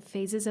with different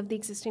phases of the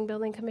existing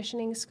building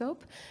commissioning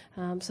scope.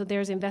 So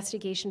there's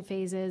investigation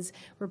phases,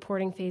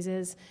 reporting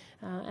phases,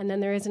 and then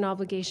there is an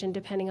obligation,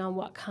 depending on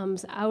what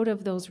comes out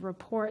of those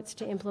reports,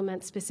 to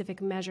implement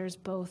specific measures,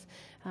 both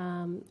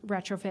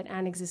retrofit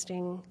and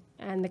existing,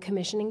 and the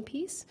commissioning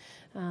piece.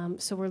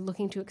 So we're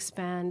looking to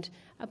expand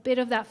a bit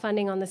of that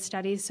funding on the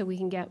studies so we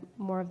can get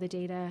more of the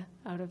data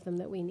out of them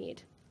that we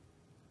need.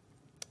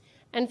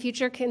 And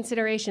future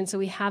consideration. So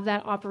we have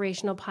that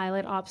operational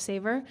pilot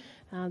OpSaver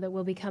that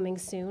will be coming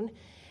soon.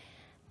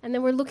 And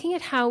then we're looking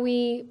at how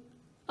we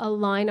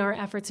align our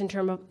efforts in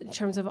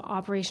terms of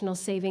operational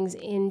savings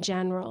in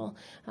general.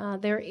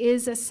 There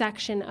is a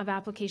section of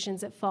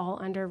applications that fall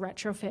under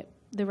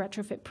the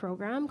retrofit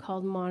program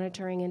called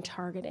monitoring and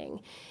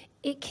targeting.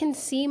 It can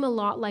seem a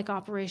lot like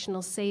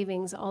operational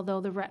savings,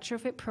 although the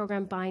retrofit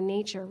program by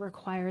nature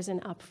requires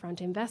an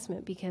upfront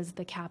investment because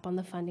the cap on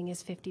the funding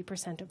is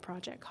 50% of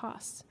project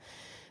costs.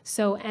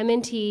 So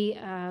M&T,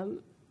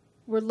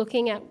 we're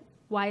looking at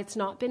why it's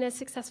not been as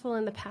successful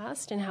in the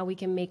past and how we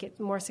can make it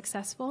more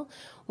successful.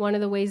 One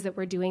of the ways that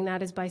we're doing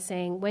that is by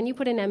saying when you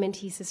put an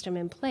M&T system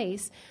in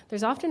place,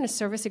 there's often a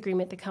service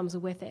agreement that comes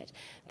with it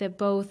that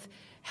both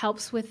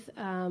helps with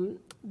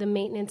the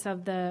maintenance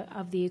of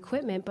the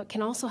equipment, but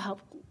can also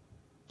help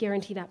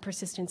guarantee that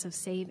persistence of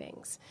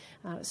savings.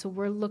 So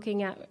we're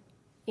looking at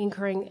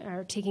incurring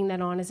or taking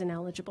that on as an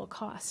eligible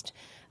cost.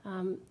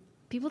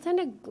 People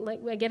tend to,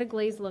 I get a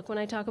glazed look when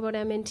I talk about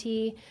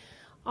M&T.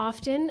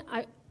 Often,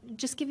 I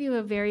just give you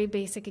a very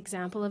basic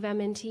example of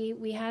M&T.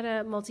 We had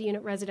a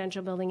multi-unit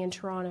residential building in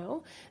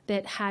Toronto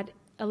that had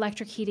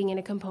electric heating in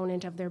a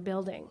component of their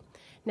building.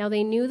 Now,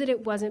 they knew that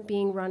it wasn't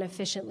being run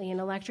efficiently, and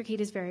electric heat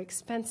is very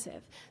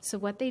expensive. So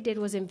what they did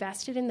was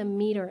invested in the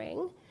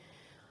metering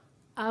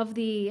of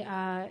the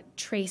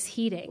trace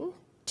heating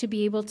to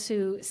be able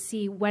to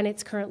see when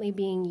it's currently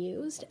being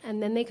used,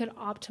 and then they could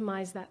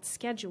optimize that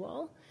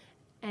schedule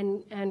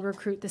and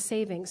recruit the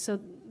savings. So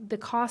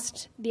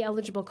the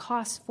eligible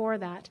cost for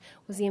that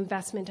was the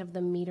investment of the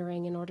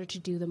metering in order to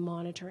do the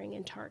monitoring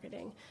and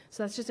targeting.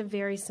 So that's just a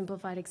very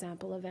simplified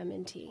example of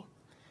M&T.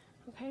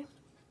 Okay?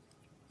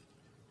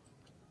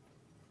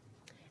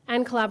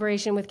 And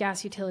collaboration with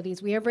gas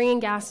utilities. We are bringing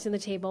gas to the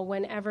table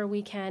whenever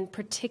we can,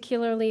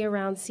 particularly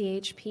around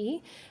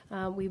CHP.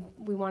 We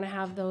want to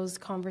have those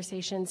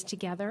conversations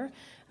together,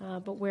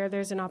 but where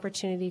there's an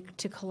opportunity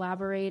to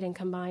collaborate and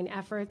combine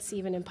efforts,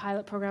 even in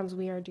pilot programs,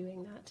 we are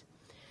doing that.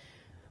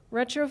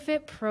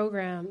 Retrofit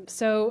program.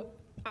 So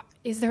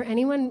is there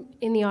anyone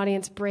in the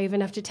audience brave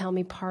enough to tell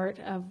me part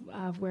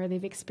of where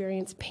they've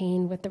experienced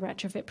pain with the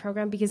retrofit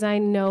program? Because I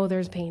know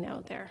there's pain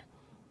out there.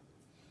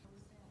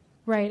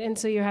 Right, and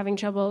so you're having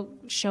trouble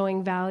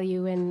showing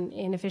value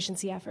in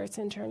efficiency efforts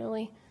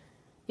internally.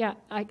 Yeah,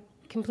 I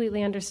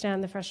completely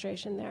understand the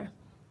frustration there.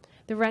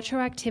 The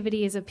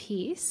retroactivity is a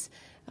piece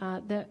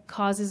that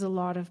causes a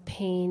lot of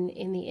pain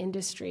in the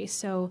industry.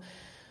 So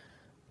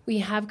we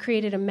have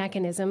created a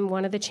mechanism.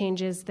 One of the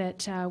changes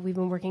that we've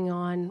been working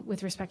on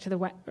with respect to the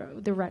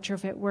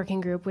retrofit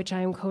working group, which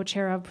I am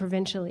co-chair of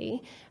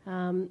provincially,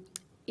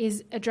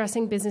 is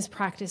addressing business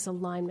practice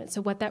alignment.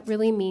 So what that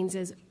really means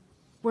is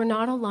we're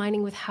not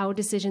aligning with how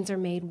decisions are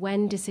made,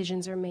 when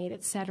decisions are made,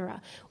 et cetera.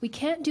 We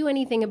can't do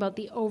anything about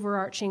the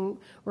overarching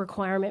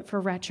requirement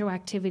for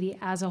retroactivity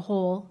as a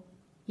whole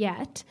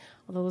yet,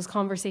 although those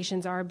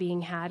conversations are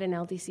being had and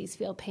LDCs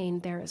feel pain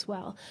there as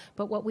well.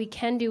 But what we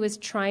can do is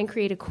try and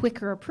create a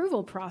quicker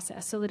approval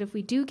process so that if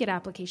we do get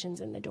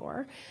applications in the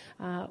door,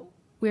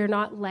 we're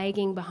not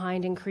lagging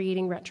behind in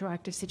creating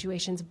retroactive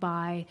situations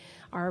by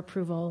our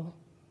approval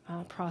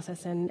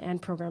process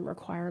and program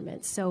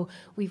requirements. So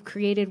we've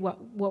created what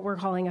we're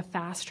calling a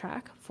fast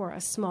track for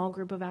a small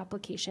group of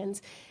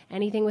applications,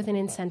 anything with an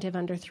incentive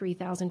under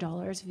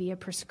 $3,000 via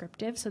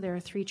prescriptive. So there are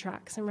 3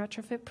 tracks in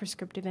retrofit: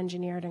 prescriptive,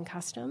 engineered, and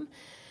custom.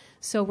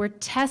 So we're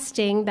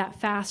testing that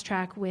fast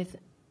track with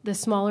the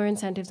smaller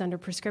incentives under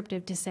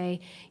prescriptive to say,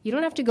 you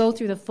don't have to go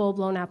through the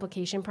full-blown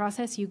application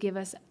process. You give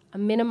us a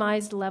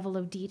minimized level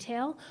of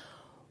detail.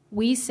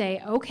 We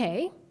say,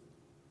 okay,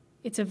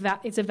 it's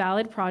a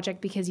valid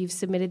project because you've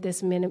submitted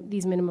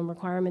these minimum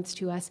requirements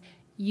to us.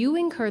 You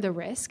incur the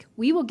risk.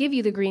 We will give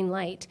you the green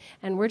light,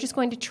 and we're just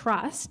going to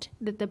trust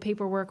that the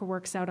paperwork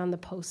works out on the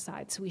post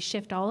side. So we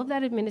shift all of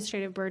that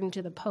administrative burden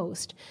to the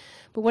post.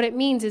 But what it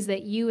means is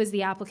that you, as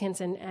the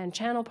applicants and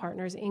channel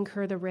partners,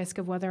 incur the risk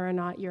of whether or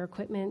not your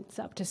equipment's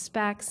up to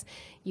specs.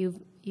 You've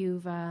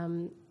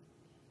given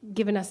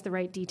us the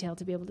right detail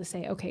to be able to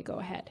say, okay, go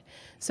ahead.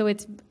 So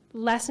it's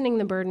lessening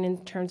the burden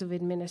in terms of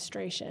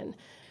administration.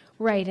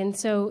 Right, and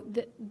so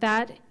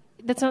that's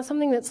not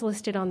something that's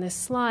listed on this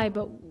slide,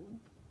 but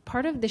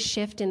part of the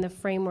shift in the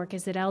framework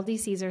is that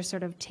LDCs are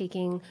sort of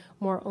taking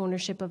more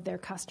ownership of their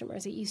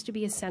customers. It used to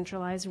be a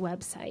centralized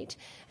website,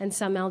 and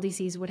some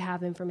LDCs would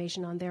have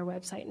information on their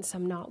website and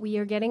some not. We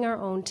are getting our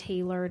own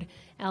tailored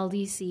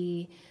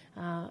LDC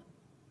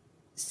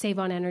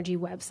SAVEONENERGY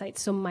websites,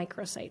 so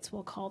microsites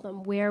we'll call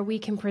them, where we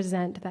can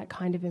present that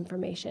kind of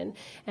information.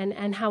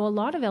 And how a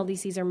lot of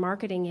LDCs are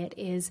marketing it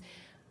is,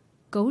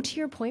 go to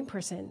your point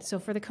person. So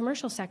for the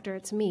commercial sector,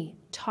 it's me.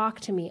 Talk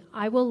to me.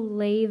 I will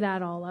lay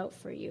that all out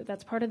for you.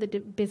 That's part of the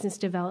business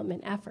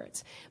development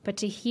efforts. But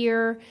to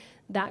hear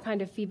that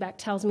kind of feedback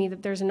tells me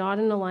that there's not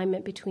an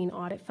alignment between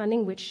audit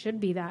funding, which should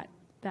be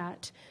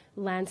that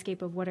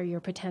landscape of what are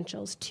your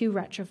potentials, to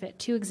retrofit,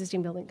 to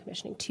existing building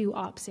commissioning, to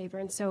OpSaver.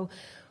 And so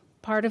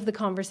part of the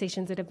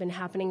conversations that have been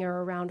happening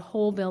are around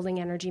whole building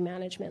energy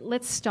management.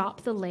 Let's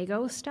stop the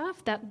Lego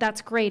stuff.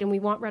 That's great, and we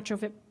want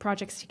retrofit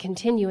projects to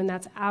continue, and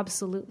that's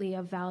absolutely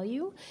of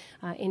value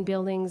in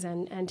buildings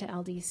and to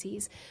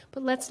LDCs.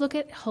 But let's look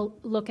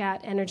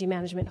at energy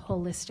management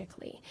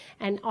holistically,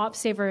 and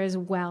OpSaver as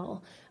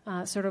well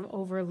sort of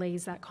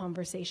overlays that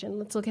conversation.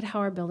 Let's look at how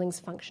our building's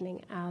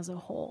functioning as a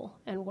whole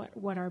and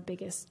what our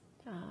biggest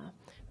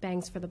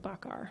bangs for the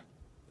buck are.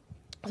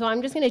 So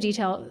I'm just going to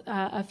detail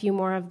a few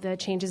more of the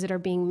changes that are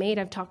being made.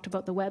 I've talked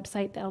about the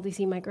website, the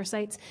LDC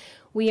microsites.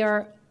 We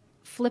are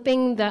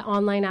flipping the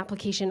online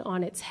application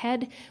on its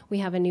head. We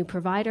have a new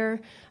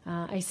provider.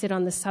 I sit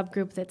on the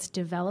subgroup that's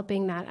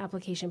developing that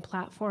application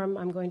platform.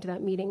 I'm going to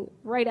that meeting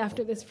right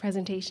after this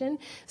presentation.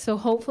 So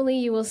hopefully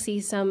you will see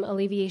some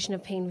alleviation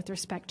of pain with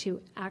respect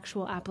to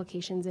actual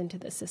applications into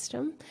the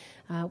system,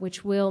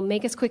 which will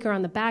make us quicker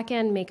on the back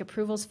end, make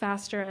approvals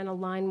faster, and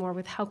align more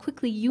with how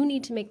quickly you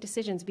need to make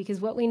decisions. Because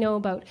what we know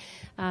about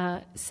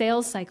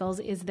sales cycles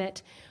is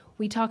that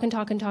we talk and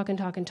talk and talk and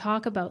talk and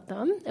talk about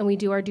them, and we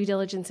do our due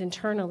diligence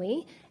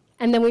internally,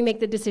 and then we make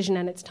the decision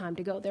and it's time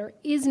to go. There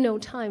is no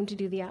time to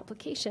do the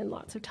application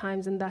lots of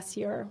times, and thus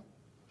your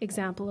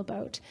example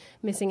about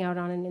missing out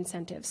on an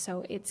incentive.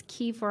 So it's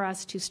key for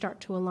us to start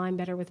to align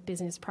better with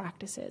business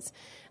practices.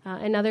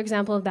 Another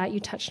example of that, you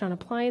touched on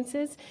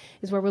appliances,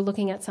 is where we're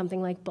looking at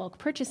something like bulk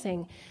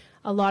purchasing.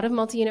 A lot of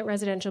multi-unit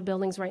residential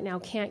buildings right now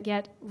can't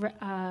get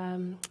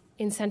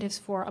incentives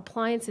for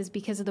appliances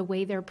because of the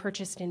way they're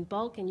purchased in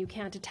bulk, and you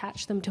can't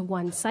attach them to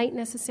one site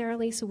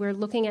necessarily. So we're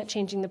looking at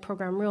changing the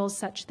program rules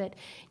such that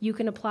you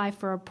can apply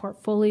for a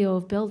portfolio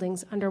of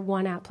buildings under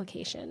one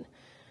application.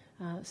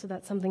 So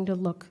that's something to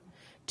look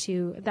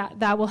to.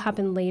 That will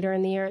happen later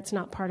in the year. It's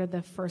not part of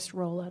the first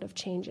rollout of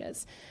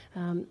changes.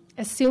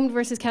 Assumed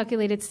versus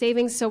calculated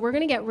savings. So we're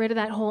going to get rid of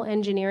that whole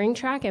engineering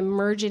track and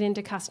merge it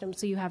into custom.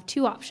 So you have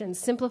two options: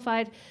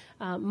 simplified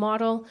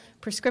model,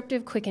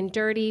 prescriptive, quick and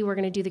dirty. We're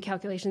going to do the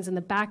calculations in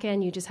the back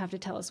end. You just have to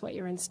tell us what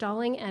you're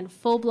installing, and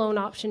full-blown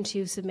option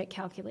to submit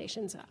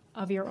calculations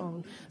of your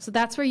own. So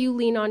that's where you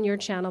lean on your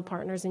channel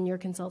partners and your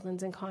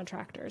consultants and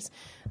contractors.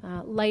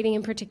 Lighting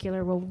in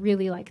particular will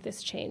really like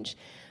this change.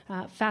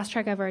 Fast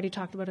track I've already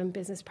talked about in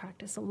business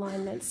practice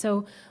alignment.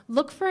 So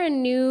look for a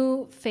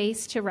new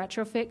face to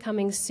retrofit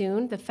coming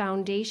soon. The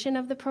foundation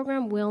of the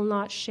program will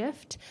not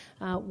shift.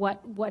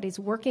 What is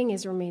working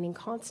is remaining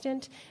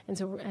constant,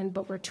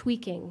 but we're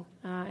tweaking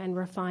and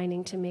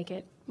refining to make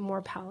it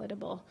more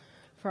palatable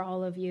for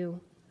all of you.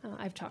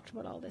 I've talked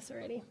about all this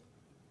already.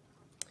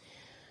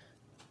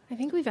 I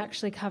think we've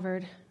actually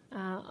covered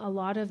a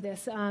lot of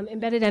this.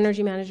 Embedded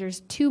energy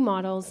managers, two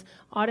models.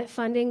 Audit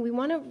funding, we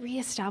want to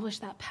reestablish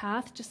that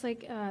path, just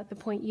like the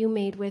point you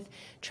made with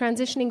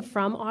transitioning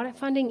from audit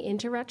funding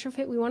into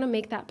retrofit. We want to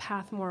make that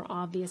path more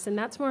obvious, and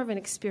that's more of an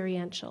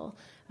experiential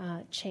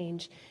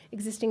change.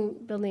 Existing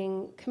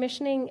building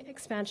commissioning,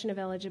 expansion of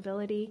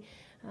eligibility,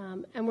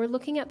 and we're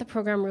looking at the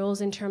program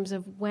rules in terms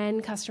of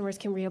when customers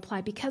can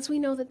reapply, because we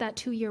know that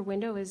 2-year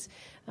window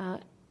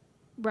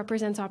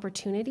represents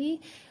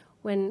opportunity.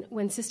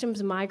 When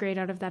systems migrate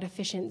out of that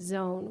efficient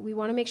zone, we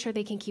want to make sure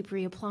they can keep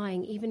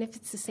reapplying, even if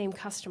it's the same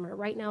customer.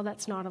 Right now,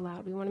 that's not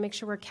allowed. We want to make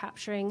sure we're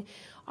capturing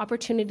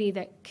opportunity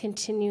that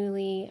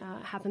continually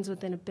happens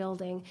within a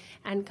building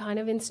and kind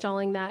of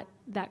installing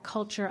that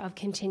culture of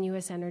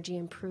continuous energy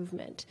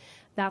improvement.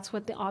 That's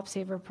what the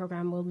OpSaver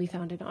program will be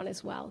founded on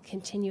as well: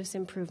 continuous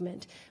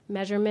improvement,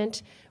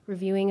 measurement,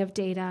 reviewing of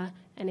data,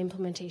 and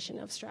implementation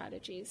of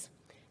strategies.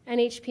 And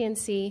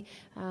HPNC,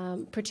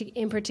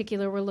 in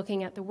particular, we're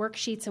looking at the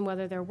worksheets and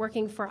whether they're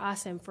working for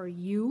us and for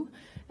you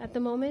at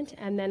the moment,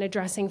 and then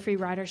addressing free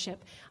ridership.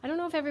 I don't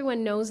know if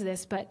everyone knows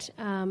this, but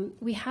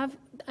we have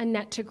a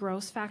net to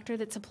gross factor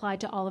that's applied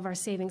to all of our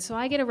savings. So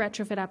I get a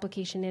retrofit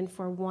application in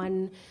for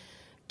 1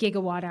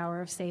 gigawatt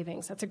hour of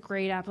savings. That's a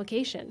great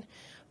application.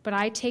 But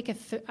I take a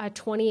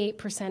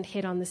 28%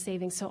 hit on the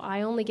savings, so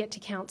I only get to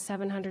count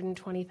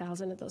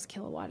 720,000 of those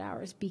kilowatt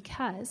hours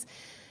because,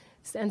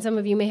 and some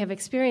of you may have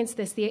experienced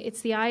this, it's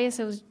the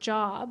ISO's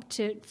job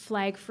to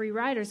flag free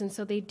riders, and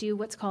so they do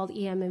what's called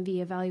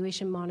EM&V,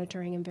 evaluation,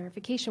 monitoring, and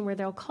verification, where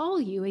they'll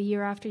call you a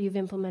year after you've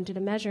implemented a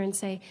measure and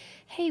say,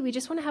 hey, we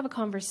just want to have a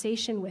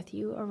conversation with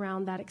you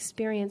around that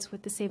experience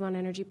with the Save on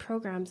Energy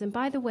programs. And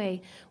by the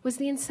way, was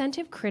the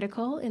incentive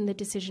critical in the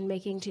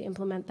decision-making to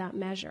implement that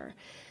measure?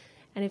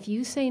 And if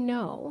you say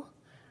no,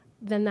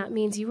 then that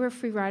means you were a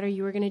free rider,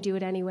 you were going to do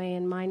it anyway,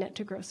 and my net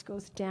to gross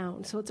goes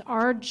down. So it's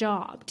our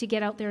job to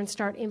get out there and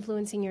start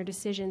influencing your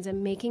decisions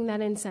and making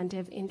that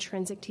incentive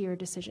intrinsic to your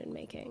decision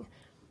making.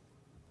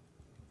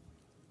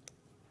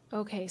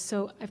 Okay,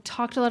 so I've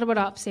talked a lot about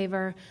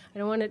OpSaver. I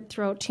don't want to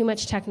throw out too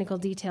much technical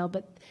detail,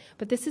 but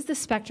this is the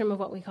spectrum of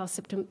what we call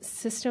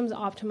systems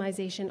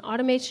optimization.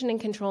 Automation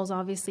and controls,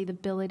 obviously the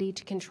ability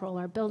to control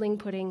our building,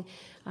 putting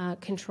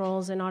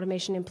controls and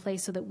automation in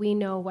place so that we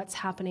know what's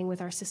happening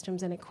with our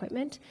systems and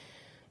equipment.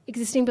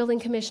 Existing building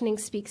commissioning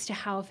speaks to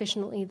how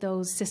efficiently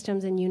those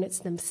systems and units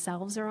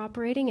themselves are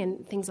operating,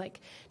 and things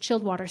like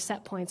chilled water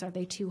set points. Are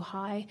they too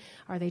high?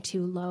 Are they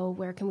too low?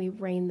 Where can we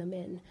rein them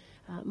in?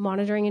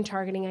 Monitoring and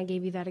targeting, I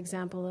gave you that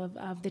example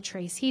of the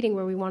trace heating,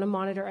 where we want to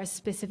monitor a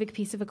specific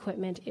piece of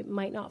equipment. It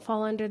might not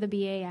fall under the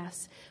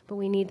BAS, but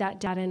we need that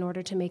data in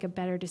order to make a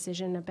better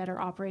decision, a better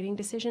operating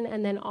decision.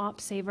 And then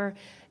OpSaver,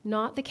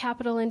 not the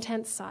capital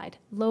intense side,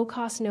 low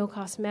cost, no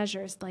cost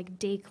measures like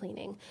day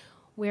cleaning,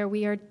 where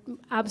we are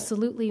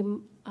absolutely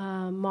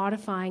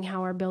modifying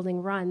how our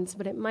building runs,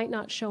 but it might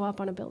not show up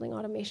on a building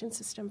automation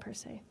system per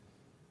se.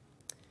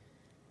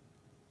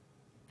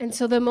 And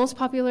so the most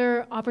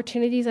popular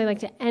opportunities, I like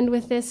to end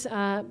with this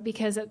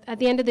because at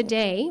the end of the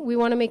day, we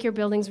want to make your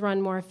buildings run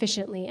more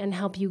efficiently and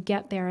help you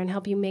get there and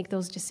help you make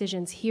those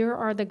decisions. Here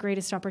are the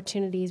greatest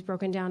opportunities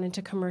broken down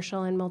into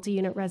commercial and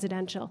multi-unit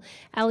residential.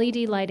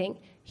 LED lighting,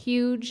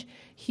 huge,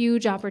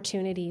 huge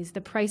opportunities.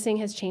 The pricing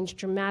has changed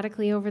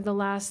dramatically over the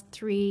last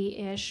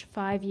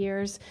 5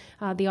 years.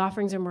 The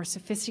offerings are more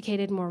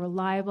sophisticated, more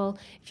reliable.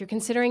 If you're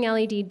considering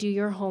LED, do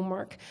your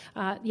homework.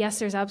 Yes,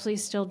 there's absolutely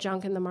still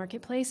junk in the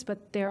marketplace,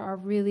 but there are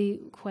really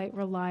quite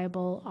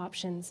reliable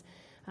options.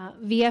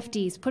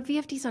 VFDs, put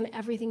VFDs on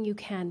everything you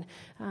can.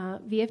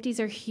 VFDs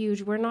are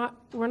huge. We're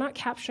not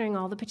capturing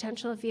all the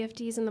potential of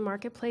VFDs in the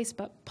marketplace,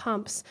 but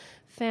pumps,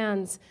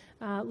 fans,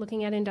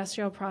 looking at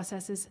industrial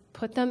processes,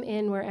 put them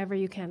in wherever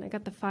you can. I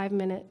got the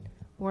 5-minute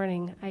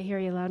warning. I hear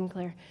you loud and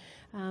clear.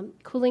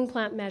 Cooling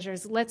plant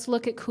measures. Let's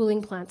look at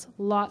cooling plants.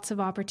 Lots of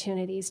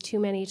opportunities, too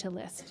many to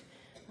list.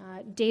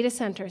 Data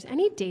centers.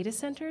 Any data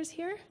centers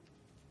here?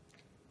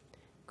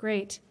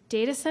 Great.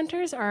 Data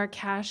centers are a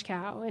cash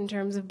cow in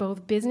terms of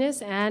both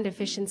business and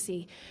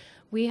efficiency.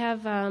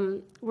 We're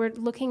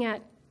looking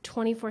at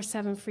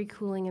 24/7 free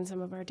cooling in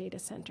some of our data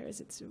centers.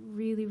 It's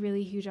really,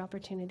 really huge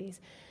opportunities.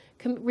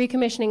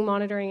 Recommissioning,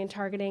 monitoring, and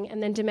targeting,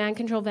 and then demand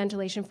control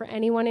ventilation for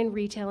anyone in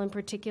retail in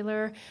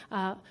particular,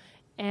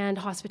 and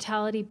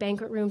hospitality,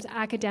 banquet rooms,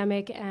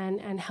 academic,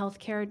 and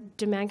healthcare,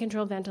 demand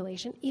control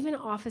ventilation, even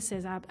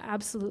offices,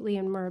 absolutely,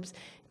 and MERBs.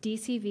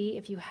 DCV,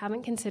 if you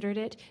haven't considered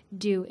it,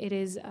 do. It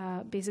is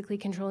basically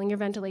controlling your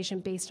ventilation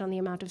based on the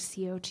amount of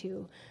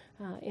CO2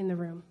 in the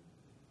room.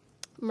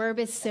 MERB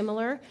is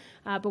similar,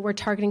 but we're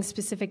targeting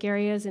specific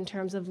areas in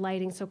terms of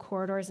lighting, so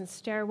corridors and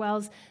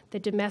stairwells. The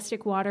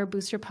domestic water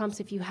booster pumps,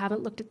 if you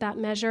haven't looked at that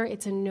measure,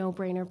 it's a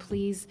no-brainer.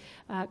 Please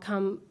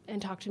come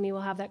and talk to me.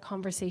 We'll have that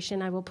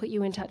conversation. I will put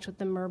you in touch with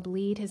the MERB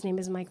lead. His name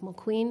is Mike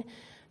McQueen,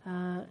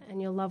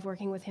 and you'll love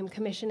working with him.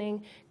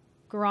 Commissioning,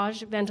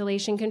 garage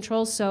ventilation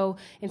control, so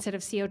instead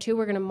of CO2,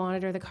 we're going to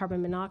monitor the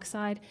carbon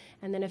monoxide,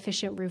 and then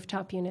efficient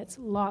rooftop units.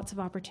 Lots of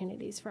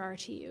opportunities for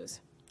RTUs.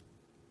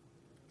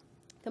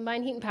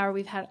 Combined heat and power,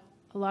 we've had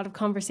a lot of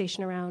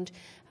conversation around.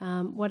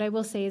 What I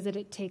will say is that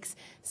it takes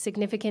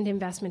significant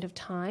investment of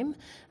time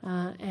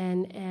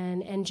and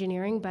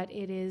engineering, but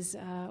it is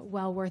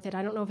well worth it.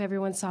 I don't know if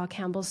everyone saw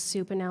Campbell's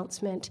Soup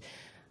announcement.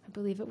 I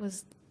believe it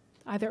was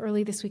either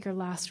early this week or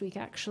last week,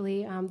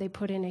 actually. They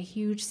put in a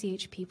huge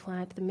CHP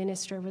plant. The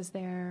minister was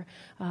there,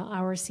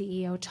 our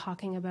CEO,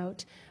 talking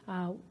about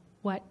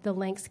what the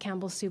lengths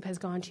Campbell's Soup has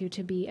gone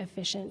to be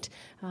efficient.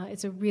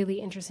 It's a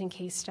really interesting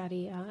case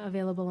study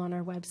available on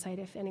our website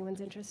if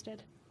anyone's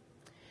interested.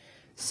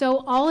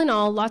 So all in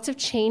all, lots of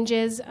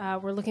changes.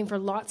 We're looking for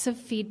lots of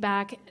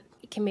feedback.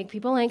 It can make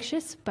people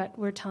anxious, but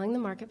we're telling the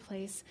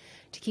marketplace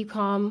to keep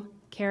calm,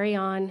 carry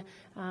on,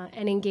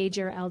 and engage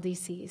your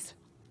LDCs.